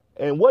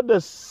 And what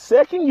does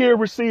second-year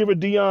receiver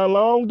Deion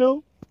Long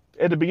do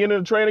at the beginning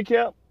of the training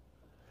camp?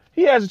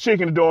 He has a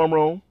chick in the dorm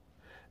room.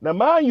 Now,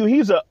 mind you,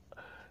 he's a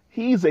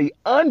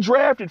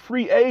undrafted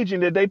free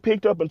agent that they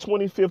picked up in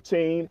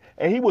 2015,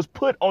 and he was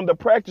put on the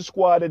practice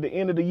squad at the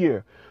end of the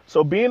year.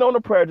 So being on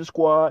the practice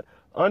squad,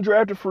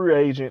 undrafted free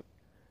agent,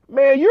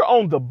 man, you're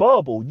on the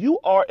bubble. You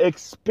are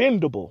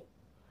expendable.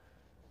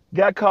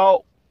 Got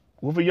caught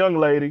with a young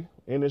lady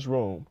in this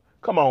room.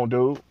 Come on,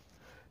 dude.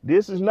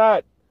 This is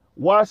not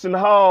Watson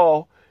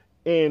Hall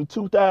in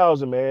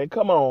 2000, man.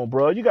 Come on,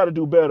 bro. You got to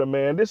do better,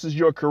 man. This is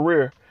your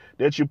career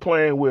that you're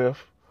playing with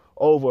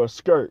over a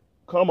skirt.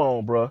 Come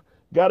on, bro.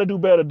 Got to do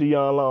better,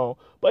 Deion Long.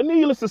 But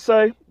needless to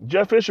say,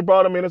 Jeff Fisher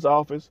brought him in his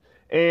office,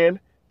 and,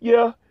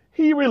 yeah,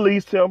 he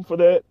released him for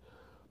that.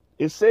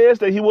 It says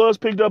that he was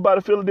picked up by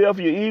the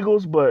Philadelphia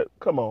Eagles, but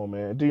come on,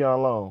 man,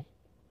 Deion Long.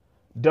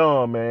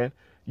 Dumb, man.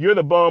 You're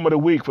the bum of the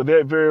week for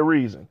that very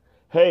reason.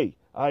 Hey,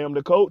 I am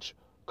the coach,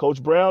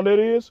 Coach Brown, that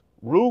is,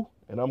 Rue,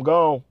 and I'm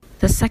gone.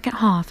 The second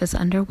half is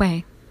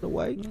underway. The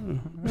way.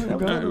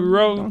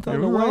 Rolling.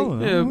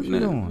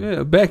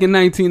 Yeah. Back in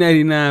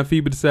 1989,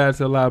 FIBA decided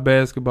to allow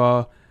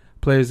basketball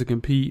players to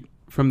compete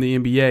from the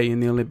NBA in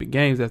the Olympic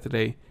Games after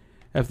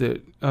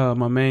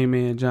my main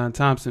man John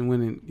Thompson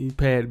went and he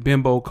had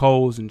Bimbo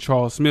Coles and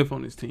Charles Smith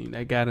on his team.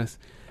 That got us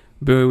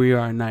where we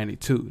are in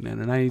 92. Now,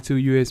 the 92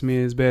 U.S.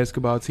 men's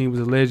basketball team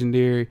was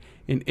legendary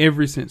in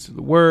every sense of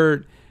the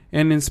word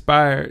and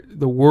inspired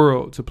the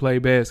world to play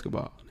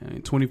basketball. Now,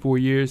 in 24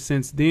 years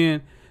since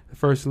then, the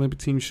first Olympic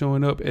team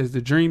showing up as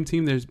the Dream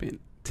Team, there's been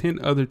 10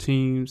 other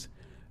teams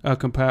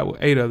compiled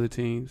with 8 other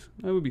teams.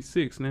 That would be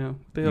 6 now.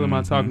 What the hell am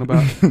I talking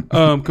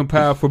about?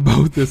 Compiled for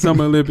both the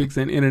Summer Olympics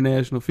and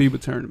international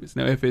FIBA tournaments.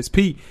 Now,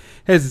 FSP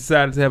has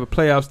decided to have a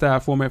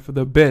playoff-style format for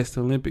the best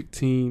Olympic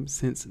team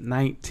since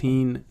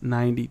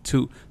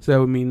 1992. So that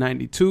would mean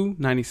 92,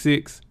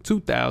 96,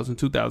 2000,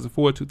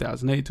 2004,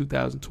 2008,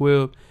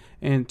 2012,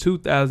 and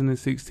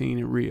 2016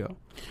 in Rio.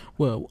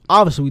 Well,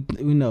 obviously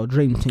we know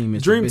Dream Team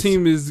is Dream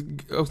Team is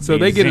so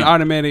they get an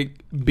automatic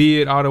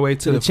bid all the way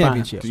to the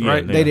championship,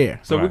 right? They there.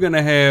 So we're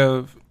gonna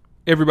have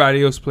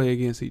everybody else play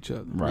against each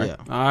other, right? Yeah.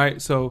 All right.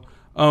 So,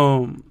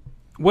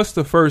 what's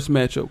the first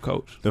matchup,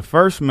 Coach? The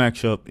first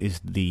matchup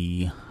is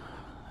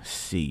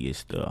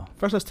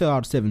First, let's tell all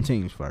the 7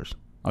 teams first.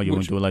 Oh, you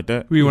want to do it like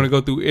that? We want to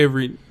go through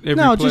every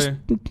no, player?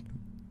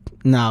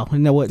 No, you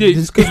know what? Yeah,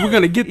 because we're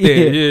gonna get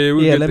there.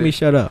 Yeah, let me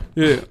shut up.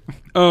 Yeah.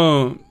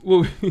 What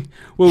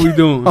we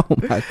doing? Oh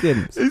my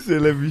goodness. He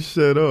said, "Let me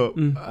shut up."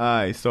 All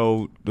right.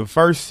 So the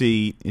first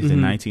seed is the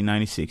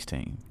 1996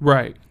 team.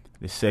 Right.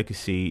 The second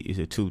seed is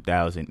the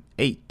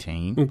 2008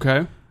 team.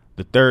 Okay.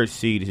 The third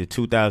seed is the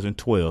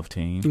 2012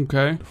 team.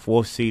 Okay. The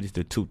fourth seed is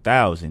the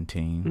 2000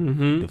 team.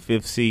 Mm-hmm. The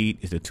fifth seed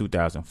is the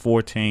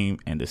 2004 team,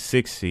 and the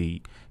sixth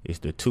seed is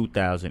the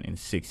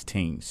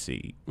 2016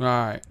 seed. All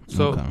right.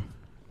 So. Okay.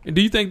 Do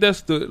you think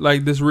that's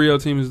this Rio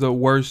team is the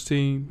worst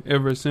team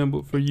ever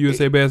assembled for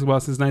USA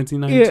basketball since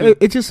 1992? Yeah,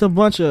 it's just a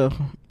bunch of.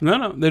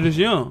 No, they're just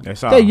young.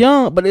 That's all. They're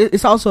young, but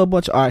it's also a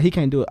bunch of. All right, he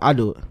can't do it. I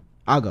do it.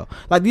 I'll go.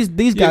 Like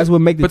these guys will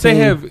make the but team. But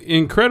they have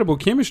incredible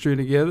chemistry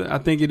together. I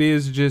think it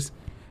is just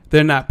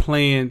they're not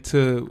playing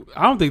to.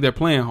 I don't think they're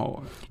playing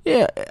hard.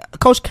 Yeah,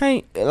 Coach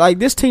Kane, like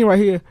this team right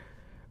here.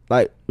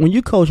 Like when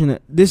you coaching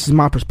it, this is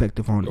my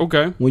perspective on it.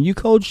 Okay. When you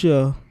coach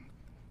a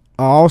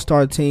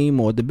all-star team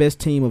or the best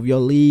team of your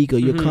league or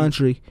your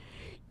country,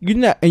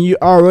 you're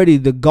already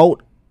the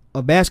GOAT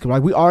of basketball.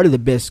 Like we already the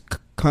best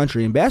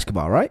country in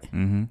basketball, right?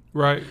 Mm-hmm.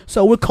 Right.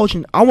 So we're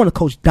coaching. I want to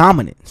coach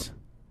dominance.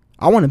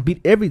 I want to beat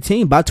every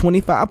team by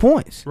 25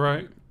 points.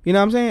 Right. You know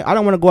what I'm saying? I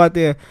don't want to go out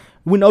there.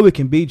 We know we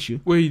can beat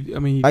you. Well,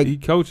 he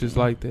coaches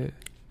like that.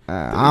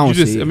 I don't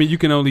see it. I mean, you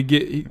can only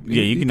get. You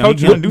can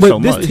coach, only do so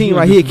much. This team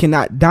right here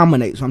cannot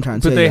dominate. So I'm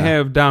trying to but tell you. But they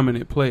have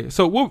dominant players.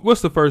 So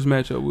what's the first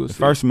matchup? The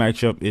first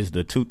matchup is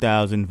the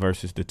 2000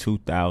 versus the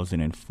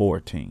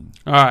 2014.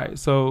 All right.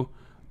 So,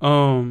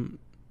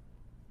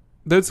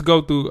 let's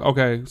go through.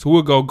 Okay. So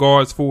we'll go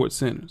guards, forward,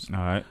 centers. All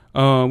right.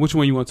 Which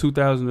one you want?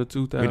 2000 or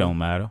 2000? It don't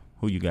matter.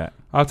 Who you got?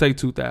 I'll take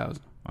 2000.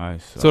 All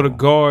right. So the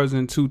guards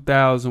in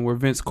 2000 were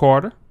Vince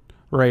Carter,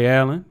 Ray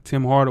Allen,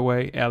 Tim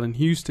Hardaway, Allen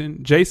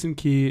Houston, Jason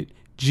Kidd,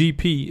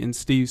 GP, and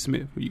Steve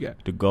Smith. Who you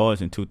got? The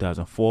guards in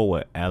 2004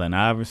 were Allen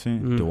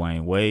Iverson,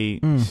 Dwayne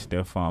Wade,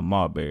 Stephon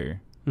Marbury.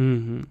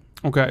 Mm-hmm.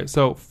 Okay,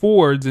 so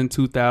forwards in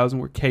 2000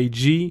 were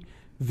KG,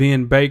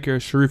 Vin Baker,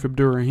 Sharif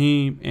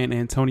Abdul-Rahim, and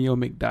Antonio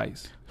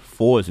McDyess.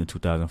 Forwards in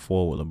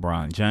 2004 were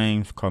LeBron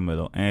James,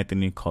 Carmelo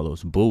Anthony,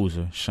 Carlos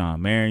Boozer,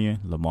 Sean Marion,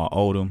 Lamar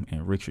Odom,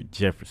 and Richard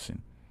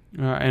Jefferson.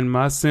 And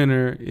my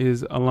center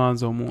is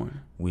Alonzo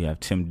Mourning. We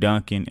have Tim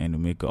Duncan and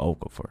Emeka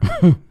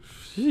Okafor.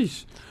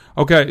 Sheesh.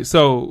 Okay,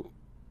 so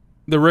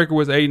the record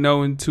was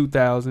 8-0 in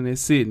 2000 at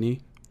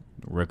Sydney.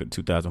 The record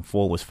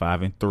 2004 was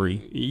 5-3.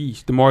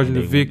 Eesh. The margin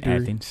of victory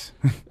Athens.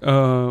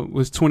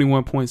 was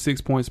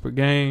 21.6 points per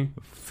game.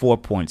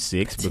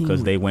 4.6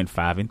 because they went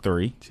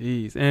 5-3.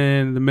 Jeez.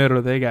 And the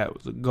medal they got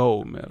was a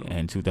gold medal.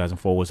 And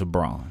 2004 was a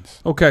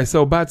bronze. Okay,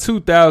 so by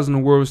 2000, the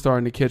world was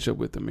starting to catch up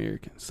with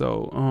Americans.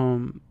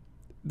 So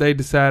they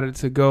decided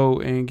to go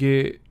and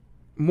get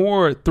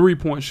more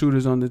 3-point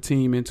shooters on the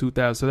team in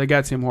 2000. So they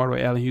got Tim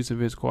Hardaway, Allen Houston,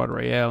 Vince Carter,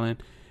 Ray Allen,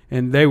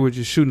 and they were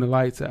just shooting the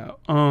lights out.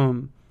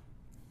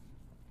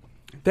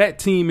 That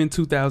team in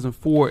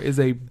 2004 is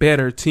a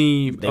better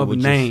team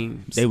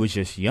names. They were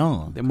just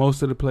young.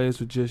 Most of the players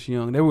were just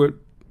young. They were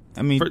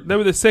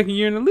the second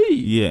year in the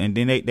league. Yeah, and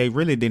then they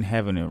really didn't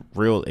have a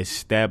real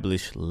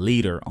established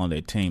leader on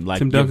their team. Like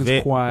Tim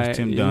Duncan's quiet.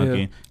 Tim Duncan,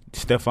 Yeah.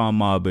 Stephon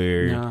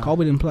Marbury. Nah.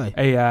 Kobe didn't play.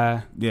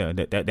 AI. Yeah,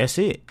 that's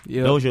it.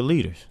 Yep. Those are your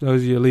leaders.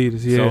 Those are your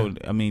leaders, yeah. So,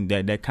 I mean,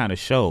 that kind of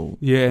showed.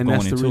 Yeah, and going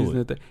that's the into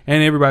reason.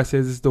 And everybody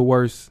says it's the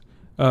worst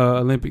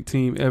Olympic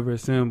team ever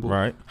assembled.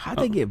 Right. How'd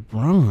they get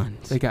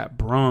bronze? They got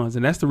bronze,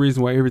 and that's the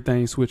reason why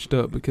everything switched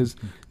up, because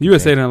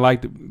USA didn't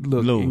like to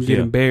look and get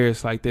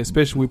embarrassed like that,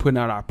 especially when we putting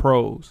out our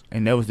pros.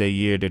 And that was the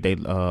year that they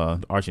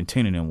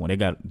Argentina and when they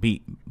got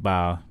beat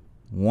by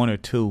 1 or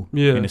 2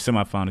 in the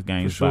semifinals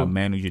games by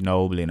Manu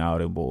Ginobili and all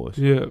them boys.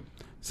 Yeah.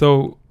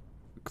 So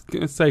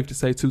it's safe to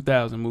say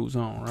 2000 moves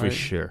on, right? For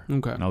sure.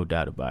 Okay. No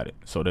doubt about it.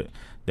 So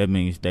that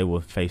means they will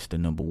face the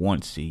number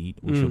 1 seed,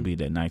 which will be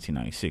that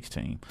 1996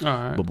 team. All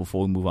right. But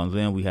before we move on,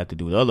 then we have to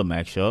do the other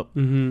matchup,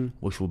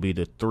 which will be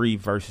the 3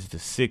 versus the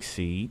 6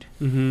 seed.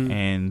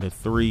 And the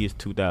 3 is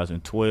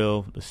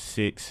 2012. The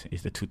 6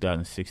 is the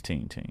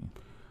 2016 team.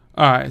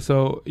 All right.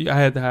 So I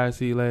had the high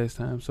seed last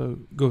time, so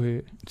go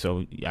ahead.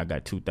 So I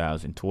got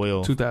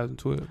 2012.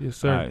 2012. Yes,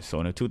 sir. All right. So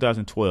in the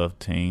 2012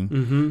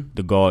 team,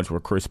 the guards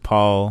were Chris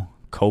Paul,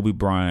 Kobe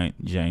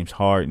Bryant, James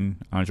Harden,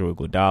 Andre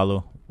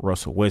Iguodala,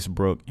 Russell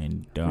Westbrook,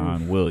 and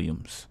Don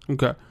Williams.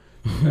 Okay.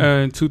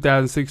 In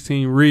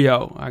 2016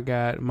 Rio, I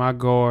got my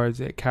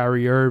guards at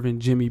Kyrie Irving,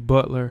 Jimmy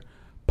Butler,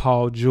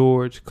 Paul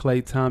George,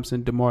 Klay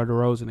Thompson, DeMar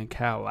DeRozan, and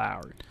Kyle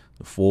Lowry.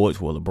 The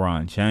forwards were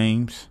LeBron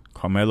James,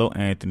 Carmelo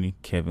Anthony,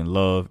 Kevin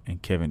Love,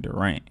 and Kevin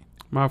Durant.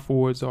 My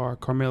forwards are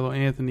Carmelo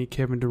Anthony,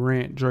 Kevin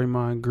Durant,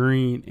 Draymond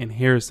Green, and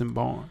Harrison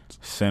Barnes.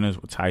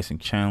 Centers were Tyson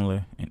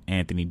Chandler and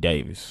Anthony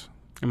Davis.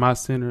 And my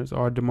centers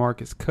are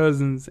DeMarcus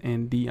Cousins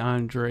and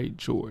DeAndre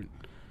Jordan.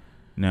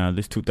 Now,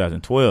 this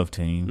 2012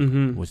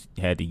 team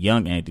had the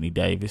young Anthony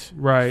Davis,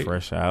 right,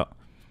 fresh out.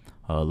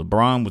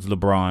 LeBron was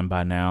LeBron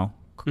by now.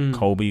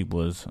 Kobe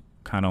was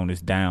kind of on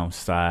his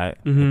downside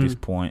at this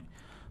point.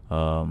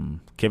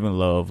 Kevin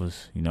Love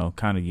was,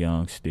 kind of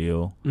young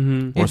still.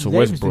 Russell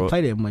Westbrook didn't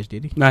play that much,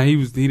 did he? Nah,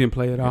 he didn't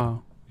play at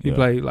all. He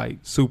played like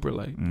super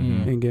late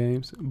in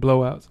games,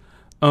 blowouts.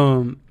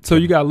 So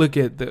you gotta look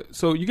at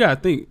you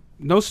gotta think.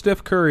 No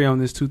Steph Curry on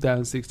this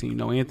 2016.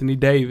 No Anthony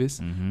Davis.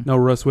 No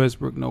Russ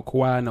Westbrook. No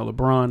Kawhi. No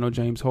LeBron. No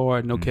James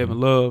Harden. No Kevin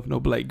Love. No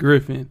Blake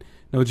Griffin.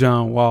 No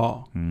John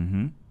Wall.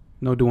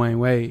 No Dwayne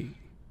Wade.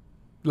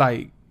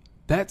 Like,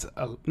 that's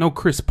no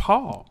Chris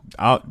Paul.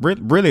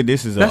 Really,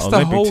 this is an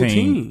Olympic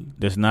team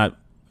that's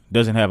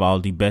doesn't have all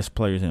the best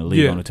players in the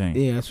league on the team.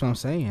 Yeah, that's what I'm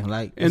saying.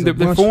 Like, and they're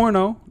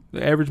 4-0.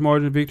 The average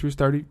margin of victory is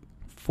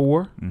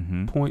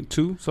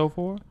 34.2 so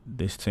far.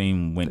 This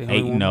team went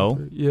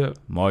 8-0. Yeah.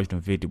 Margin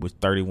of victory was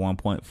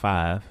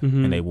 31.5,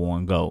 and they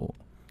won gold.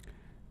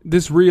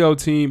 This Rio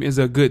team is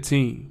a good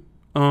team.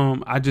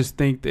 I just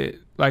think that,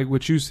 like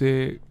what you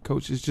said,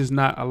 Coach, it's just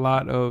not a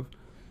lot of.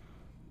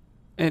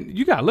 And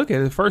you got to look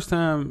at it. The first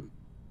time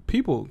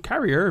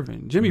Kyrie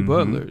Irving, Jimmy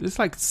Butler, it's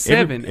like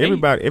 7,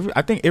 8.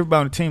 I think everybody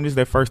on the team, this is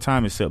their first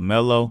time except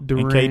Melo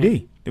Durant, and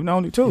KD. They're the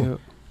only 2. Yep.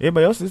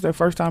 Everybody else is their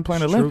first time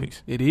playing the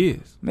Olympics. True. It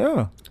is.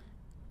 Yeah.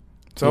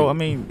 So, I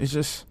mean, it's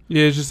just...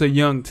 Yeah, it's just a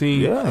young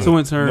team. Yeah. So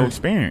in turn... No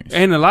experience.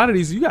 And a lot of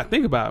these, you got to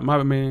think about it.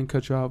 My man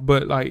cut you off.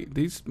 But, like,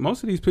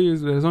 most of these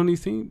players that's on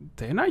these teams,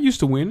 they're not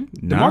used to winning.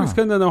 DeMarcus Cousins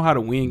doesn't know how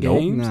to win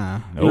games. Nah.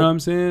 You know what I'm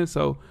saying?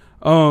 So,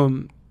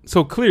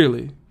 so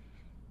clearly,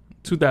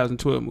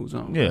 2012 moves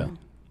on. Yeah. Right?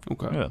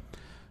 Okay. Yeah.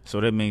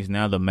 So that means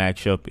now the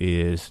matchup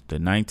is the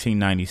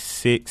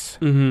 1996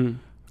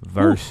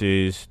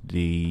 versus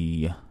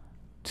the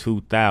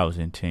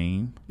 2000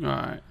 team. All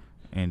right.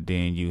 And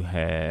then you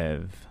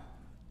have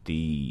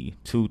the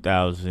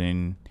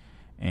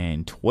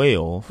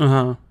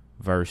 2012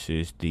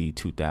 versus the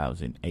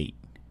 2008.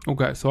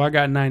 Okay, so I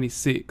got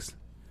 96.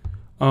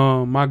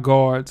 My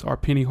guards are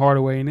Penny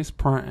Hardaway in his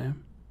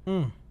prime,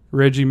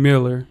 Reggie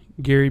Miller,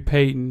 Gary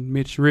Payton,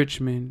 Mitch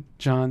Richmond,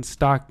 John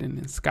Stockton,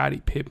 and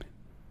Scottie Pippen.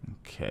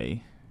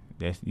 Okay.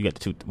 You got the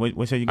two.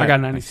 What say you got? I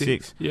got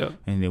 96. Yeah.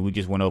 And then we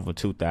just went over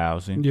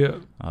 2000. Yeah.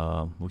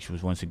 Which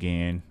was once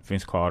again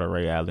Vince Carter,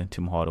 Ray Allen,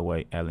 Tim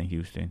Hardaway, Allen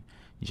Houston,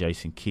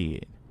 Jason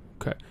Kidd.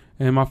 Okay.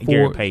 And my Gary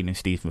forward, Payton and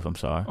Steve Smith. I'm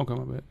sorry. okay,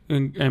 my bad.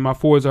 And my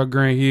forwards are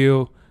Grant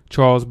Hill,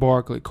 Charles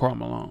Barkley, Karl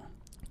Malone.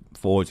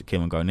 Forwards are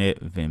Kevin Garnett,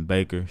 Vin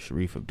Baker,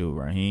 Sharif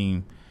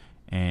Abdul-Rahim,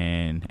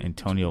 and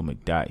Antonio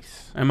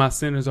McDyess. And my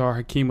centers are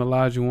Hakeem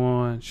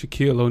Olajuwon,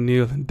 Shaquille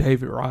O'Neal, and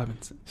David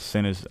Robinson.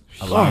 Centers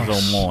Alonzo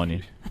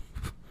Mourning.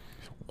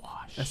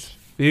 Wash. That's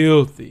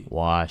filthy.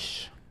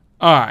 Wash.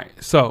 All right,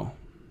 so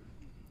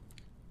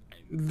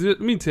let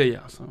me tell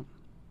y'all something.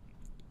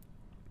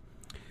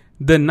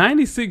 The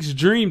 96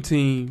 Dream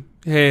Team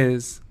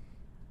has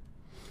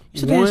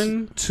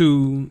 1,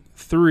 2,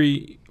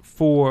 3,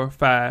 4,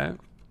 5,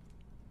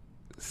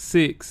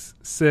 6,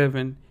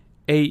 7,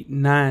 8,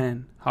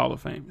 9 Hall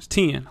of Famers.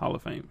 10 Hall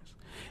of Famers.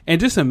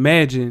 And just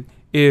imagine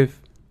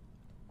if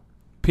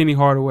Penny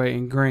Hardaway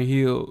and Grant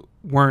Hill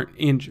weren't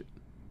injured.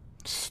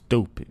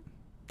 Stupid.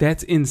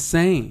 That's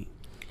insane.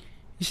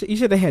 You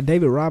said they had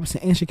David Robinson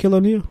and Shaquille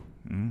O'Neal?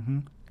 Mm-hmm.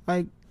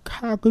 Like,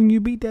 how couldn't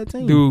you beat that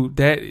team? Dude,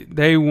 that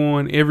they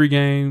won every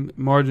game.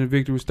 Margin of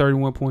victory was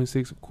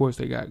 31.6. Of course,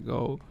 they got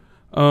gold.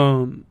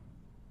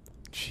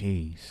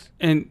 Jeez.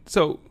 And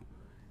so,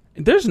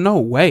 there's no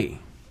way.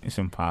 It's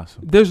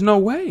impossible. There's no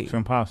way. It's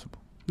impossible.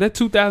 That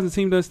 2000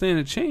 team doesn't stand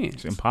a chance.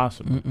 It's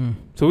impossible. Mm-mm.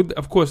 So,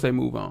 of course, they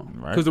move on.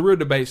 Right. Because the real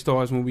debate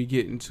starts when we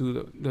get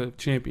into the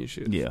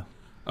championship. Yeah.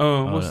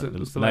 What's the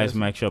the last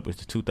matchup is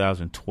the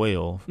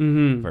 2012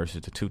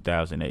 versus the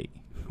 2008.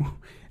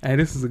 Hey,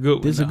 this is a good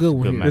one. This is a good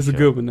one. Good This is a matchup.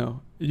 good one,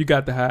 though. You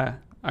got the high.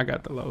 I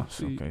got the low.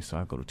 Okay, so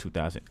I go to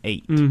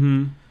 2008.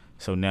 Mm-hmm.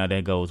 So now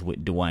that goes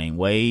with Dwayne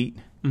Wade,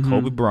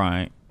 Kobe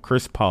Bryant,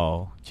 Chris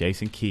Paul,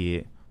 Jason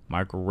Kidd,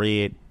 Michael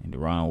Redd, and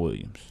Deron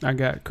Williams. I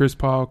got Chris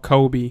Paul,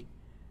 Kobe.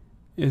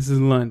 This is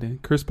London.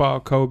 Chris Paul,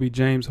 Kobe,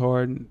 James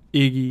Harden,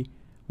 Iggy,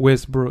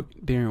 Westbrook,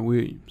 Darren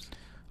Williams.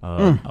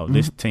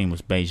 This team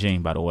was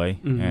Beijing, by the way.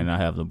 And I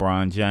have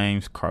LeBron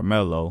James,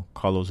 Carmelo,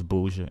 Carlos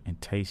Boozer, and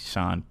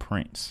Tayshaun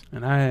Prince.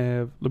 And I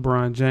have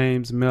LeBron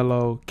James,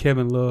 Melo,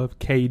 Kevin Love,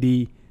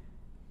 KD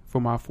for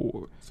my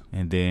forwards.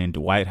 And then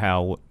Dwight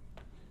Howard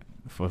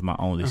for my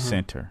only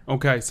center.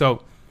 Okay,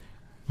 so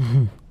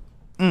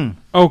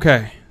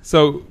okay,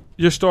 so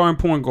your starting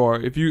point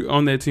guard. If you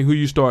on that team, who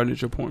you starting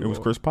as your point guard? It was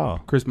Chris Paul.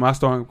 My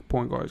starting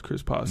point guard is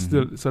Chris Paul.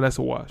 Still, so that's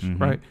a wash,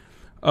 right?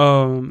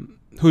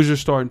 Who's your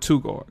starting two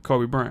guard?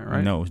 Kobe Bryant,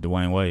 right? No, it was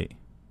Dwayne Wade.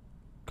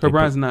 Kobe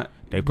Bryant's not.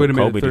 They put him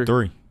Kobe at to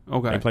three.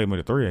 Okay, They played him with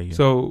a 3 that year.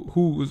 so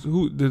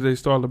who did they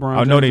start? LeBron?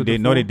 Oh, no, James they at the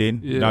didn't. No, four? they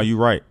didn't. Yeah. No, you're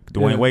right.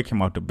 Dwayne Yeah. Wade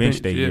came off the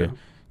bench that year.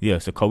 Yeah,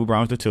 so Kobe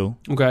Bryant was the 2.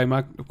 Okay,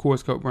 of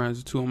course, Kobe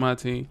Bryant's the 2 on my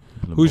team.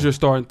 Who's your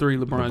starting 3?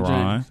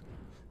 LeBron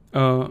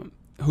James.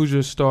 Who's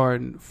your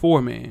starting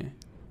 4 man?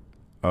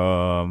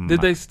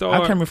 Did they start? I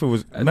can't remember if it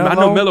was Melo. I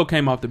know Melo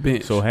came off the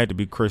bench. So it had to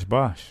be Chris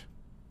Bosh.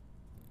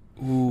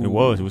 Ooh.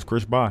 It was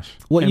Chris Bosh.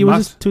 What And year my-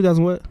 was this?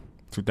 2000 what?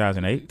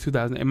 2008.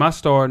 2000. And my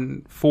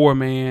starting 4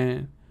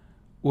 man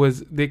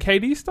was, did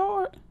KD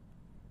start?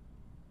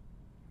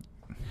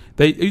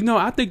 They,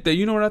 I think that,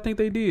 what I think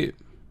they did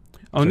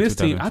on So this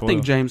team. I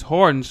think 2012. James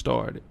Harden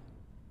started.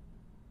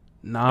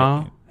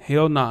 Nah,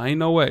 hell nah, ain't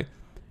no way.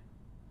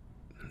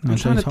 I'm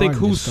trying to think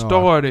who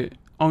started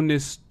on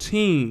this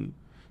team.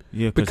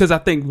 Yeah, Because I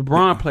think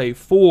LeBron played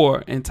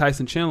 4 and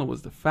Tyson Chandler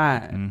was the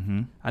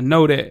 5. I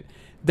know that.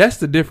 That's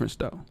the difference,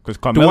 though. Because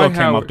Carmelo Dwight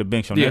came off Howard, the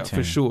bench on yeah, that team.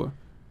 for sure.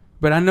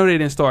 But I know they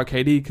didn't start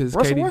KD because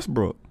Russell KD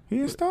Westbrook. He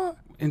didn't start.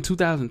 in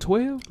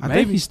 2012. I Maybe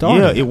think he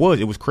started. Yeah, it was.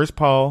 It was Chris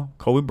Paul,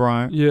 Kobe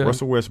Bryant, Yeah.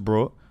 Russell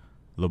Westbrook,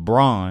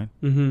 LeBron,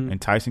 and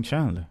Tyson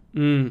Chandler. I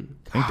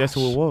think that's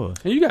who it was.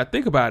 And you got to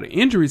think about it.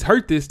 Injuries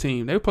hurt this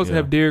team. They were supposed to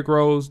have Derrick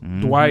Rose,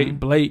 Dwight,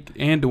 Blake,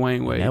 and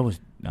Dwayne Wade. That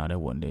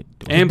wasn't it.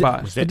 And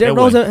Bosh. Was Has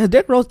that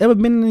Derrick Rose ever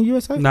been in the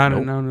USA? Not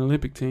Nope. on the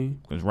Olympic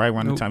team. It was right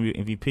around Nope. the time you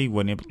MVP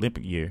wasn't in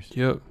Olympic years.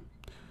 Yep.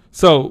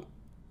 So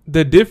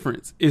the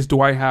difference is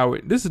Dwight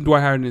Howard. This is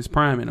Dwight Howard in his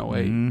prime in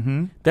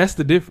 08. That's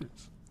the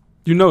difference.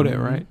 You know that,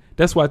 right?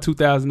 That's why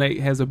 2008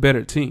 has a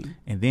better team.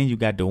 And then you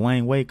got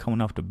Dwayne Wade coming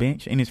off the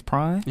bench in his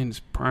prime. In his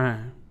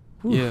prime.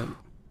 Yeah,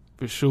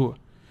 for sure.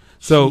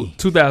 So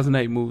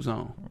 2008 moves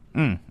on.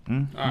 All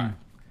right.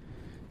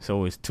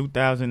 So it's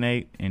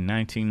 2008 and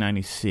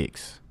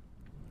 1996.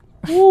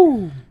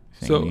 Woo.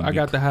 Same So thing. I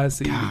got the high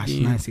seed Gosh,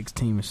 again. 96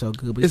 team is so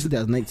good, but it's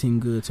 2018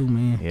 good too,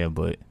 man. Yeah,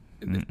 but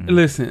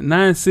Listen,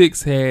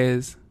 9-6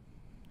 has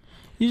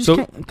You just So,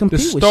 can't compete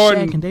the with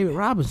starting- Shaq and David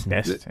Robinson.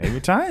 that's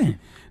every time.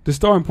 the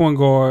starting point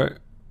guard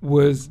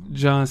was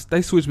John.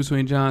 They switched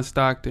between John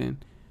Stockton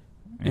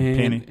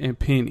and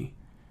Penny.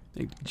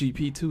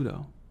 GP too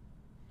though.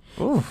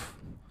 Oof.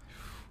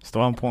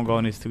 Starting point guard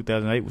in this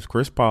 2008 was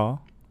Chris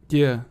Paul.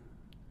 Yeah.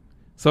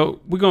 So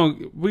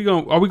are we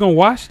gonna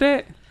watch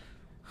that?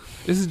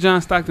 This is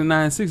John Stockton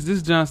 9-6. This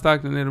is John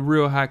Stockton at a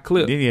real high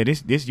clip. Yeah,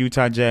 this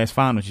Utah Jazz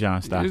Finals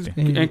John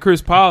Stockton. And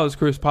Chris Paul is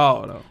Chris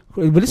Paul though.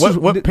 But this is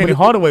What Penny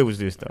Hardaway was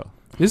this though?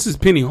 This is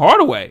Penny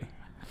Hardaway.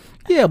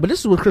 Yeah, but this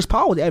is what Chris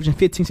Paul was averaging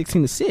 15,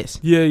 16 assists.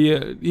 Yeah.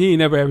 He ain't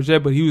never averaged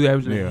that, but he was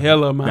averaging a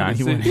hella amount of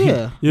he assists. was-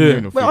 Yeah. Yeah.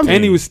 But I'm-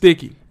 And he was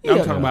sticky. Yeah. I'm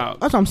talking about.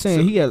 That's what I'm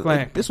saying. He had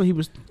Flat. this one. He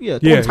was Yeah,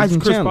 Tyson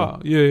Chris Chandler.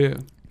 Paul. Yeah.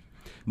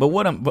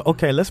 But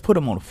okay, let's put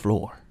him on the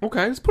floor.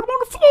 Okay, let's put him on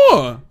the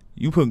floor.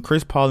 You putting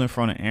Chris Paul in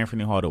front of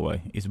Anthony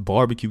Hardaway. It's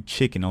barbecue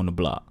chicken on the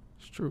block.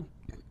 It's true.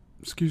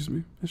 Excuse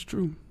me. It's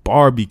true.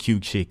 Barbecue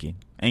chicken.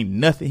 Ain't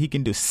nothing he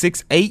can do.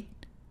 6'8".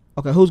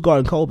 Okay, who's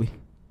guarding Kobe?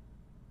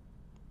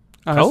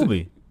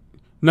 Kobe.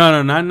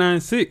 No, not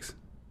 9'6".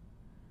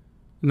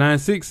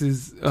 9'6"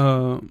 is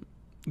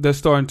the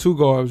starting two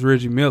guards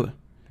Reggie Miller.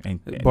 And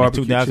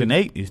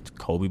 2008 is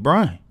Kobe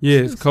Bryant.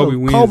 Yes, Kobe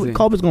wins.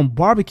 Kobe's gonna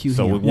barbecue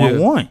so him. it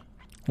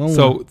 1-1.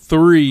 So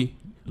 3.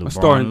 LeBron,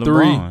 Starting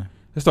 3. LeBron.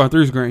 The starting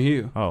 3 is Grant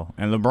Hill. Oh,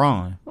 and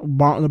LeBron.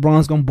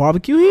 LeBron's gonna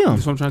barbecue him.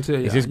 That's what I'm trying to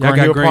tell you. Is this Y'all Grant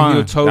got Hill Grant prime?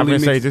 Hill totally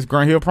mixed. Is this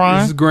Grant Hill prime?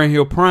 This is Grant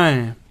Hill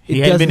prime. He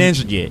hadn't been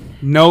injured yet.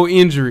 No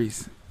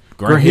injuries.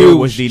 Grant Hill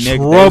was the next.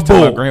 Grant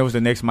Hill was the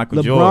next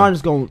Michael Jordan.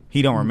 LeBron's gonna.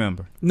 He don't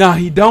remember. No,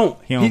 he don't.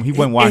 He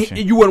wasn't watching.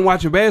 You wasn't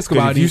watching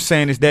basketball. If you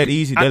saying it's that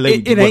easy,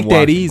 it ain't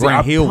that easy.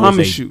 Grant Hill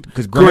promise you.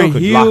 Because Grant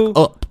Hill could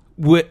lock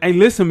up. Hey,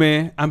 listen,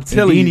 man. I'm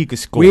telling you, he could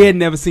score. We had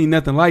never seen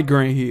nothing like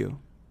Grant Hill.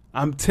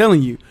 I'm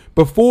telling you.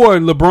 Before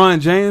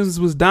LeBron James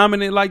was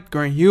dominant, like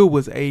Grant Hill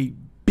was a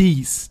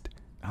beast.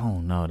 I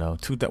don't know though.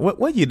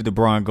 What year did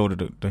LeBron go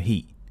to the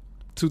Heat?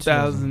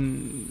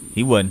 2000.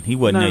 He wasn't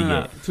there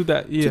yet.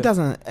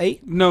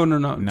 2008. No.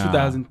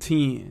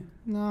 2010.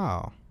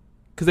 No.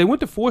 Because they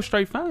went to 4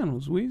 straight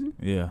finals, Weezy.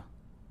 Yeah.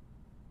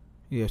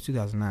 Yeah, it's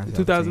 2009.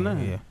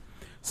 2009. Yeah.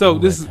 So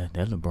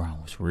that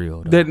LeBron was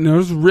real. Though.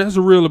 That's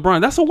a real LeBron.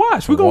 That's a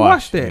watch. We're gonna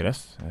watch that.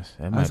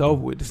 Yeah, that's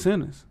over with. The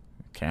Sinners.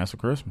 Cancel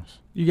Christmas.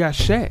 You got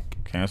Shaq.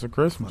 Cancel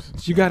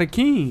Christmas. You got a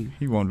king.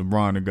 He wanted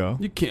LeBron to go.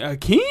 A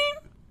king?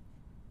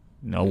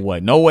 No way.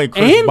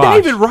 Chris and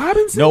Bosh. David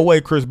Robinson. No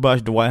way. Chris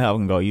Bosh, Dwight Howard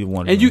can go either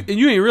one. And you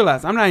ain't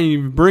realize I'm not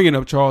even bringing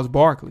up Charles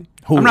Barkley.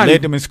 Who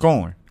led them in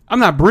scoring? I'm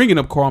not bringing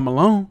up Karl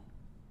Malone.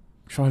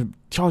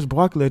 Charles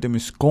Barkley led them in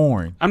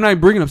scoring. I'm not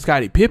even bringing up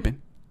Scottie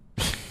Pippen.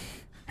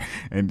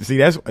 And see,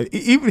 that's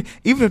even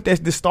if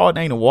that's the start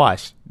ain't a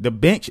wash. The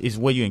bench is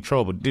where you're in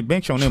trouble. The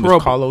bench on them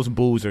is Carlos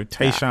Boozer,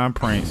 Tayshaun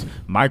Prince,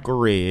 Michael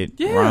Redd,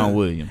 Ron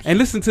Williams. And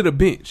listen to the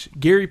bench: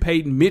 Gary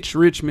Payton, Mitch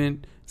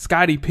Richmond,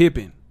 Scottie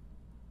Pippen,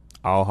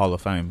 all Hall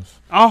of Famers.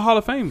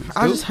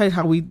 I just hate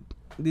how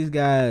these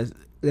guys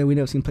that we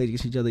never seen play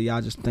against each other. Y'all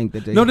just think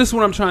that they. No, this is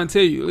what I'm trying to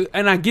tell you,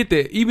 and I get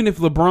that. Even if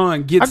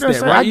LeBron gets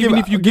that, right? Even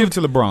if you give it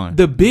to LeBron,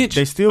 the bench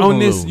they still on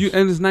this lose.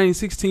 And this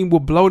 96 team will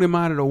blow them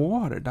out of the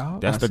water,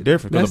 dog. That's the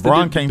difference.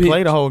 LeBron can't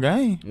play the whole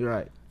game. You're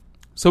right.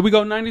 So we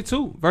go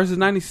 92 versus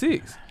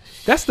 96.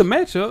 That's the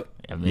matchup.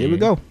 Here we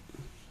go.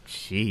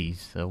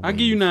 Jeez, I'll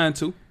give you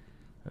 9-2.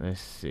 Let's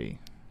see,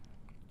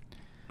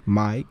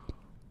 Mike.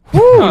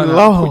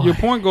 Lord. Your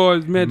point guard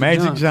is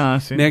Magic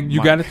Johnson. Now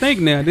you got to think.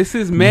 Now this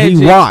is Magic.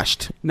 He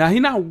washed. Now he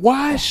not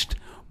washed,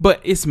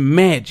 but it's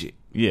Magic.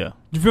 Yeah,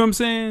 you feel what I'm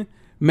saying?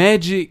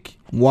 Magic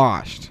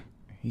washed.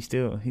 He's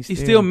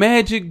still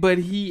Magic, but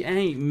he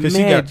ain't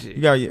Magic.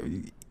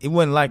 It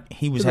wasn't like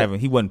he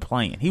wasn't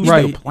playing. He was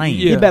still playing.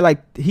 Yeah.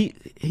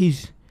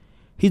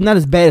 He's not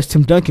as bad as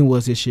Tim Duncan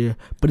was this year,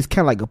 but it's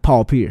kind of like a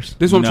Paul Pierce.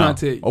 This is what I'm trying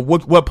to tell you. Or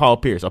what Paul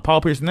Pierce? Paul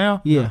Pierce now?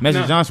 Yeah.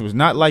 Magic Johnson was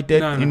not like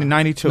that in the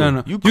 92.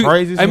 No. You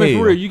crazy as hell. I mean,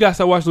 for real, you got to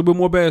start watching a little bit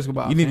more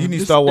basketball. You need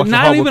to start watching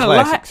not even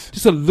classics. A lot,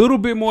 just a little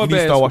bit more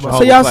basketball.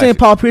 So y'all saying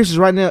Paul Pierce is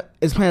right now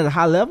is playing at a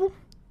high level?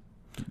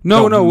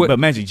 No. But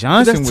Magic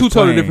Johnson that's two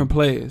totally different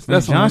players.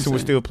 Magic Johnson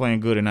was still playing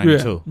good in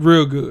 92. Yeah,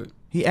 real good.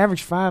 He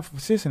averaged 5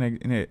 assists in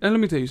it. And let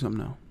me tell you something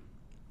now.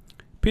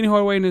 Penny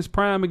Hardaway in his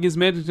prime against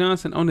Magic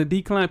Johnson on the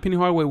decline. Penny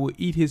Hardaway will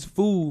eat his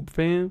food,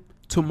 fam,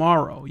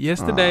 tomorrow,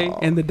 yesterday,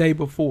 and the day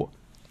before.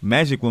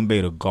 Magic wouldn't be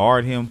able to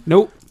guard him.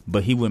 Nope.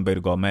 But he wouldn't be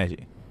able to guard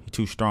Magic. He's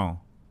too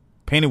strong.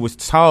 Penny was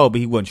tall, but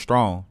he wasn't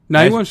strong. He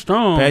wasn't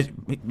strong.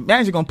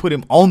 Magic gonna put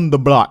him on the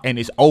block, and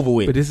it's over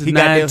with. But this is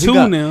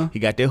 9-2 now. He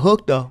got that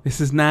hook, though.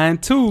 This is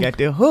 9-2. He got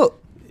that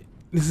hook.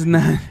 This is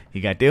 9. He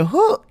got that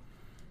hook.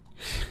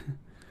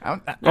 Are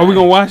we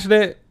gonna watch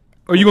that,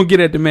 or you gonna get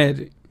at the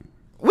Magic?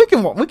 We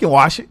can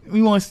watch it. We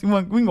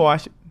can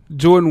watch it.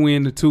 Jordan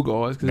win the 2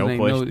 guards because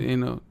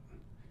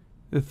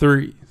the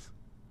threes.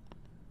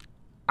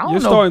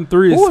 Your starting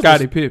 3 is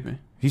Scottie Pippen.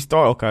 He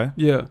started okay.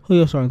 Yeah. Who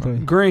your starting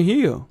 3? Grant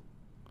Hill.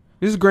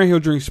 This is Grant Hill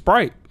drink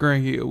Sprite.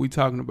 Grant Hill. We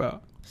talking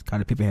about.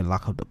 Scottie Pippen had to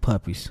lock up the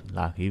puppies.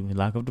 He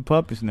lock up the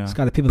puppies now.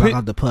 Scottie Pippen lock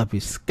up the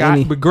puppies.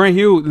 But Grant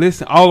Hill,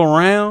 listen, all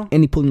around.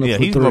 And he pulling up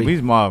for 3.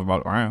 He's more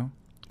about around.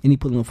 And he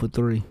pulling up for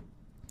 3.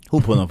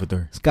 Who pulling up for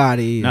 3?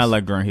 Scottie is. Not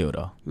like Grant Hill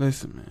though.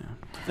 Listen, man.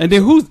 And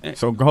then who's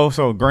so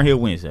Grant Hill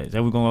wins that? Is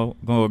that we gonna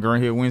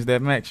Grant Hill wins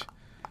that match?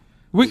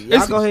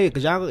 Y'all go ahead,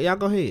 cause y'all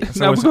go ahead.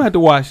 Now we're gonna have to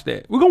watch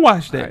that. We're gonna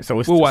watch that. Right, so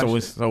it's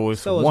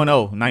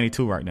 1-0,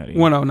 92 right now.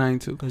 1-0,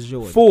 92. Cause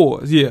yours.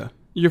 4s, yeah.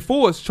 Your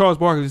 4s, Charles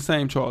Barkley, the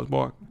same Charles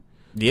Barkley.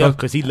 Yeah,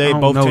 because he led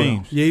both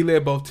teams. Yeah, he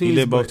led both teams. He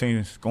led both teams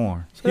in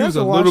scoring. So he was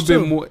a little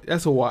bit more.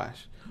 That's a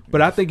wash.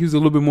 But I think he was a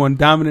little bit more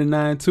dominant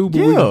 9-2.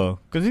 Yeah,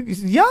 because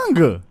he's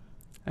younger.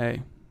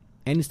 Hey.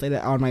 And he stayed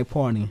at all night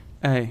partying.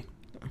 Hey.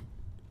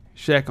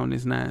 Shaq on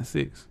this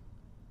 9-6.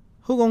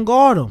 Who gonna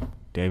guard him?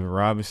 David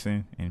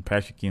Robinson and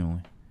Patrick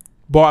Ewing.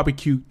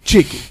 Barbecue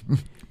chicken.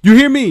 You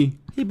hear me?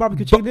 He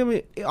barbecue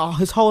chicken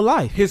his whole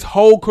life. His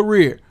whole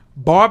career.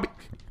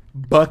 Bucket.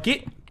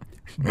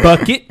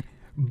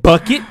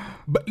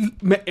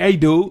 Hey,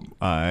 dude. All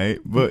right,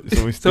 but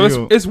so it's So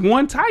still it's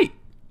one tight.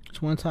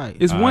 It's one tight.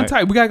 It's All one right.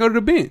 tight. We gotta go to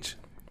the bench.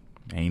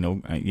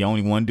 you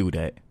only want to do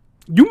that.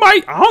 You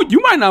might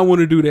not want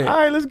to do that. All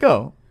right, let's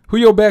go. Who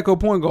your backup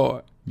point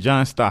guard?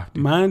 John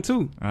Stockton. Mine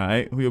too. All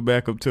right, who your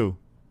backup to?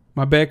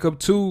 My backup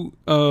two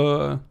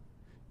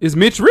is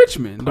Mitch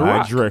Richmond. The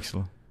Clyde Rock.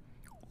 Drexler.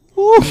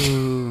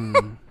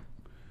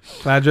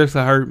 Clyde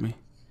Drexler hurt me.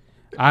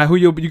 Who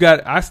you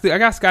got? I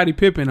got Scottie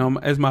Pippen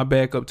as my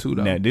backup too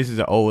though. Now this is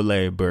an old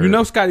Larry Bird. You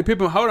know Scottie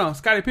Pippen. Hold on,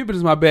 Scottie Pippen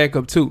is my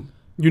backup too.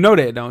 You know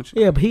that, don't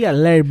you? Yeah, but he got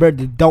Larry Bird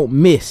that don't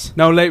miss.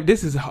 No,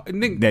 this is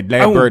that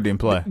Larry Bird didn't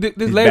play. This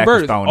His Larry back Bird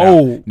was is thrown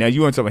old. out. Now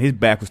you want to talk about his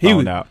back was He thrown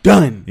was out.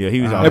 done. Yeah,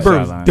 he was on Larry the Bird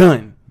was sideline.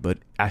 done. But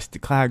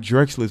Clyde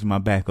Drexler is my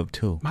backup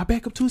too. My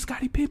backup two is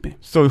Scottie Pippen.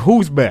 So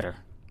who's better?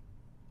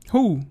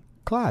 Who?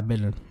 Clyde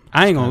better.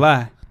 I ain't gonna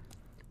lie.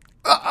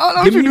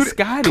 Don't Give you me do that?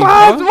 Scottie,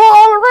 Clyde's bro. more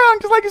all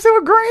around, just like you said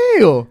with Grant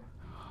Hill.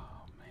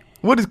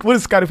 What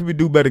does Scottie Pippen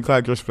do better than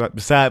Clyde Drexler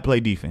besides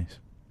play defense?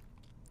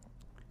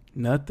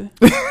 Nothing.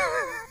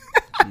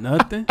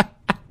 Nothing.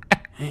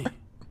 Man.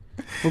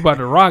 What about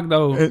the Rock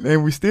though?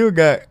 And we still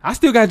got I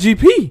still got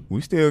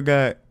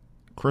GP.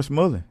 Chris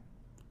Mullin.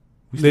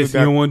 Listen,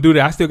 you don't want to do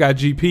that. I still got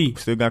GP.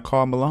 Still got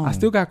Karl Malone. I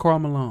still got Karl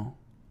Malone.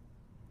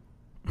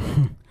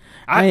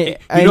 I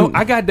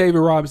I got David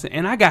Robinson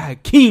and I got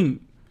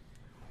Hakeem.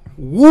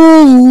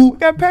 Woo! We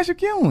got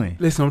Patrick Ewing.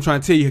 Listen, I'm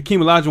trying to tell you,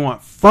 Hakeem Olajuwon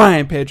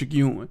frying Patrick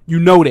Ewing. You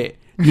know that.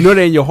 You know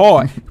that in your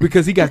heart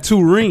because he got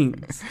 2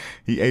 rings.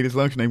 He ate his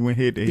lunch and they went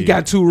head to head. He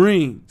got 2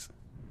 rings.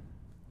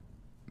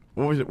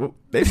 What was it?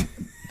 The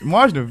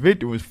margin of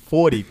victory was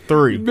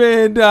 43.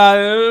 Man,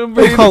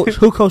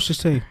 Who coached this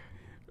team?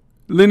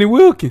 Lenny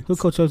Wilkins. Who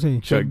coached your team?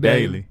 Chuck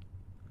Daly.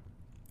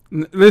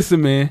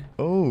 Listen, man.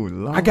 Oh,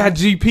 Lord. I got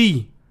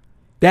GP.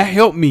 That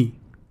helped me.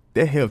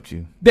 That helped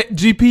you. That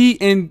GP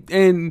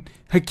and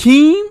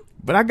Hakeem.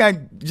 But I got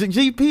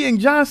GP and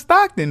John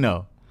Stockton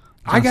though.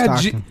 I got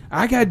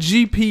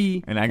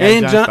GP and I got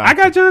John Stockton. I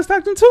got John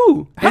Stockton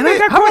too. And I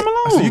got Karl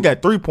Malone. So you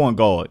got 3-point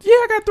guards. Yeah,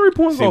 I got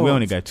 3-point guards. We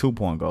only got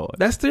 2-point guards.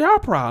 That's y'all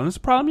problem. That's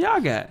the problem y'all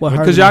got. What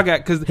Because y'all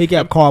got he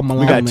got Karl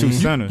Malone. We got man. 2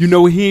 centers. You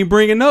know what he ain't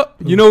bringing up?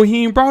 You know what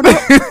he ain't brought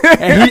up?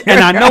 and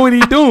I know what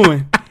he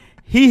doing.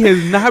 He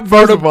has not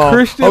brought up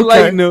Christian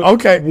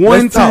Laettner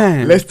one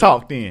time. Let's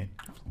talk then.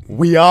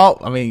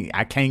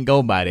 I can't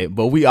go by that,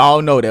 but we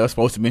all know that was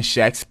supposed to be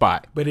Shaq's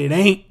spot. But it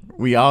ain't.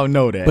 We all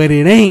know that. But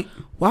it ain't.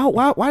 Why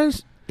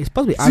is it's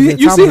supposed to be? See,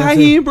 you see how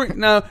he ain't bring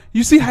now?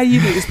 You see how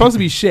it's supposed to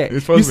be Shaq.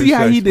 You see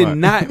how he did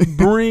not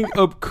bring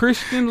up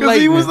Christian Laettner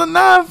because he was a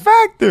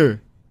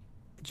non-factor.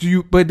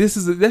 But that's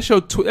your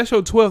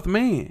 12th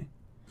man.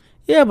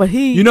 Yeah, but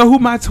he. You know who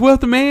my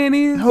 12th man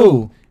is?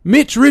 Who?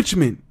 Mitch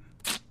Richmond,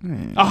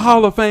 a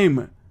Hall of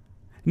Famer.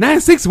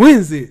 9-6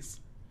 wins this.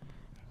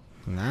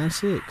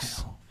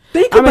 9-6.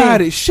 Think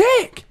about it,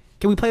 Shaq.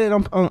 Can we play that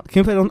on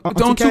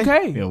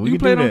 2K? Yeah, we can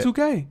play it on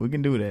 2K. We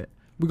can do that.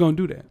 We're gonna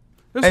do that.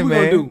 That's Hey what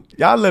we're man,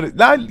 gonna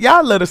do.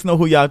 y'all let us know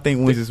who y'all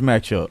think wins this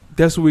matchup.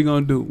 That's what we're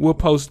gonna do. We'll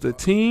post the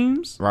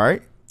teams,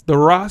 Right? the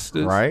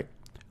rosters, Right?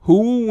 who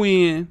will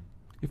win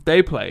if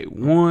they play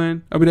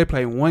one. I mean, they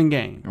play one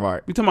game.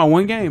 Right. We talking about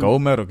one game.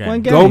 Gold medal game.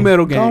 One game. Gold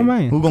medal game. Gold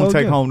man. Who gonna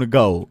take home the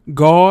gold?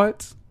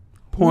 Guards,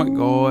 point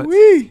guards.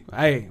 Ooh-wee.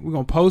 Hey, we're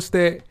gonna post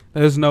that.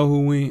 Let us know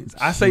who wins.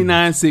 I say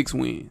 9-6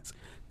 wins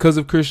because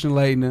of Christian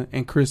Laettner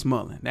and Chris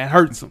Mullin. That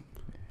hurts him.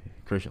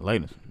 Christian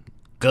Laettner's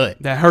good.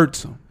 That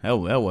hurts him. That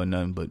wasn't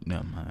nothing but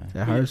never mind.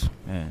 That hurts.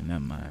 Yeah,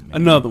 never mind.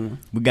 Man. Another one.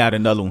 We got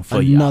another one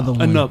for you. Another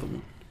one. Another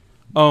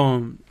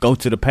one. Go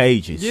to the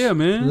pages. Yeah,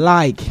 man.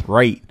 Like.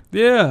 Rate.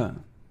 Yeah.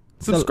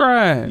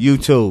 Subscribe.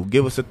 YouTube.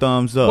 Give us a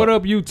thumbs up. What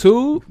up,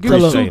 YouTube? Give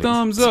us 2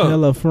 thumbs up.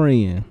 Tell a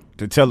friend.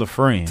 To tell a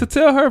friend. To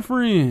tell her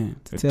friend.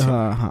 Tell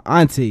her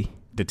auntie.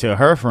 To tell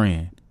her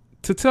friend.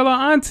 To tell her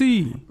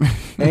auntie.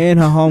 And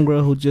her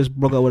homegirl who just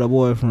broke up with her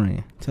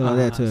boyfriend. Tell her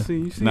that too.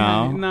 See, No.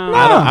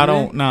 I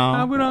don't know.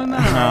 Nah, we don't know.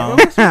 No.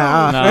 What's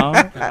wrong? No.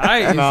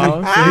 Alright,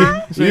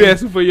 No. see, you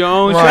asking for your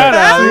own Right. shout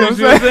out. See You what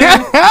know I'm what I'm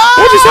saying?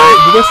 What'd you say?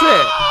 What's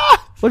that?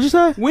 What'd you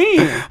say?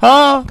 Win.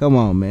 Huh? Come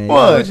on, man.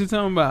 What? What you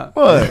talking about?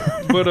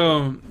 What? But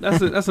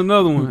that's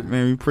another one.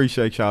 Man, we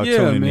appreciate y'all Yeah,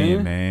 tuning man.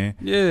 in, man.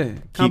 Yeah,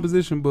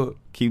 composition book.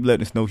 Keep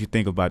letting us know what you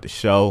think about the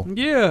show.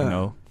 Yeah. You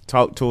know,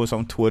 talk to us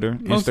on Twitter,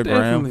 Most Instagram,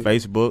 definitely.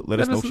 Facebook. Let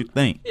us know what you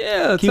think.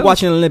 Yeah. Keep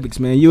watching the Olympics,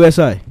 man.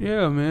 USA.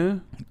 Yeah,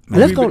 man.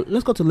 Let's go to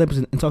the Olympics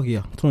in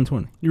Tokyo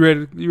 2020. You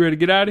ready to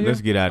get out of here?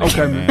 Let's get out of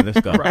here, Okay, man. Let's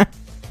go. Right.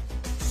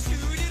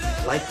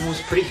 Life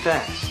moves pretty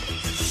fast.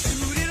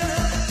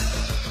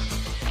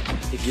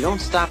 If you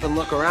don't stop and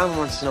look around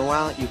once in a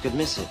while, you could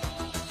miss it.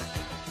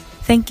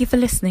 Thank you for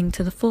listening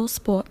to the Full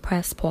Sport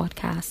Press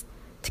podcast.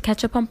 To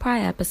catch up on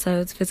prior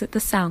episodes, visit the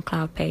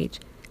SoundCloud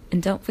page.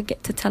 And don't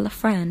forget to tell a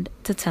friend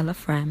to tell a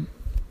friend.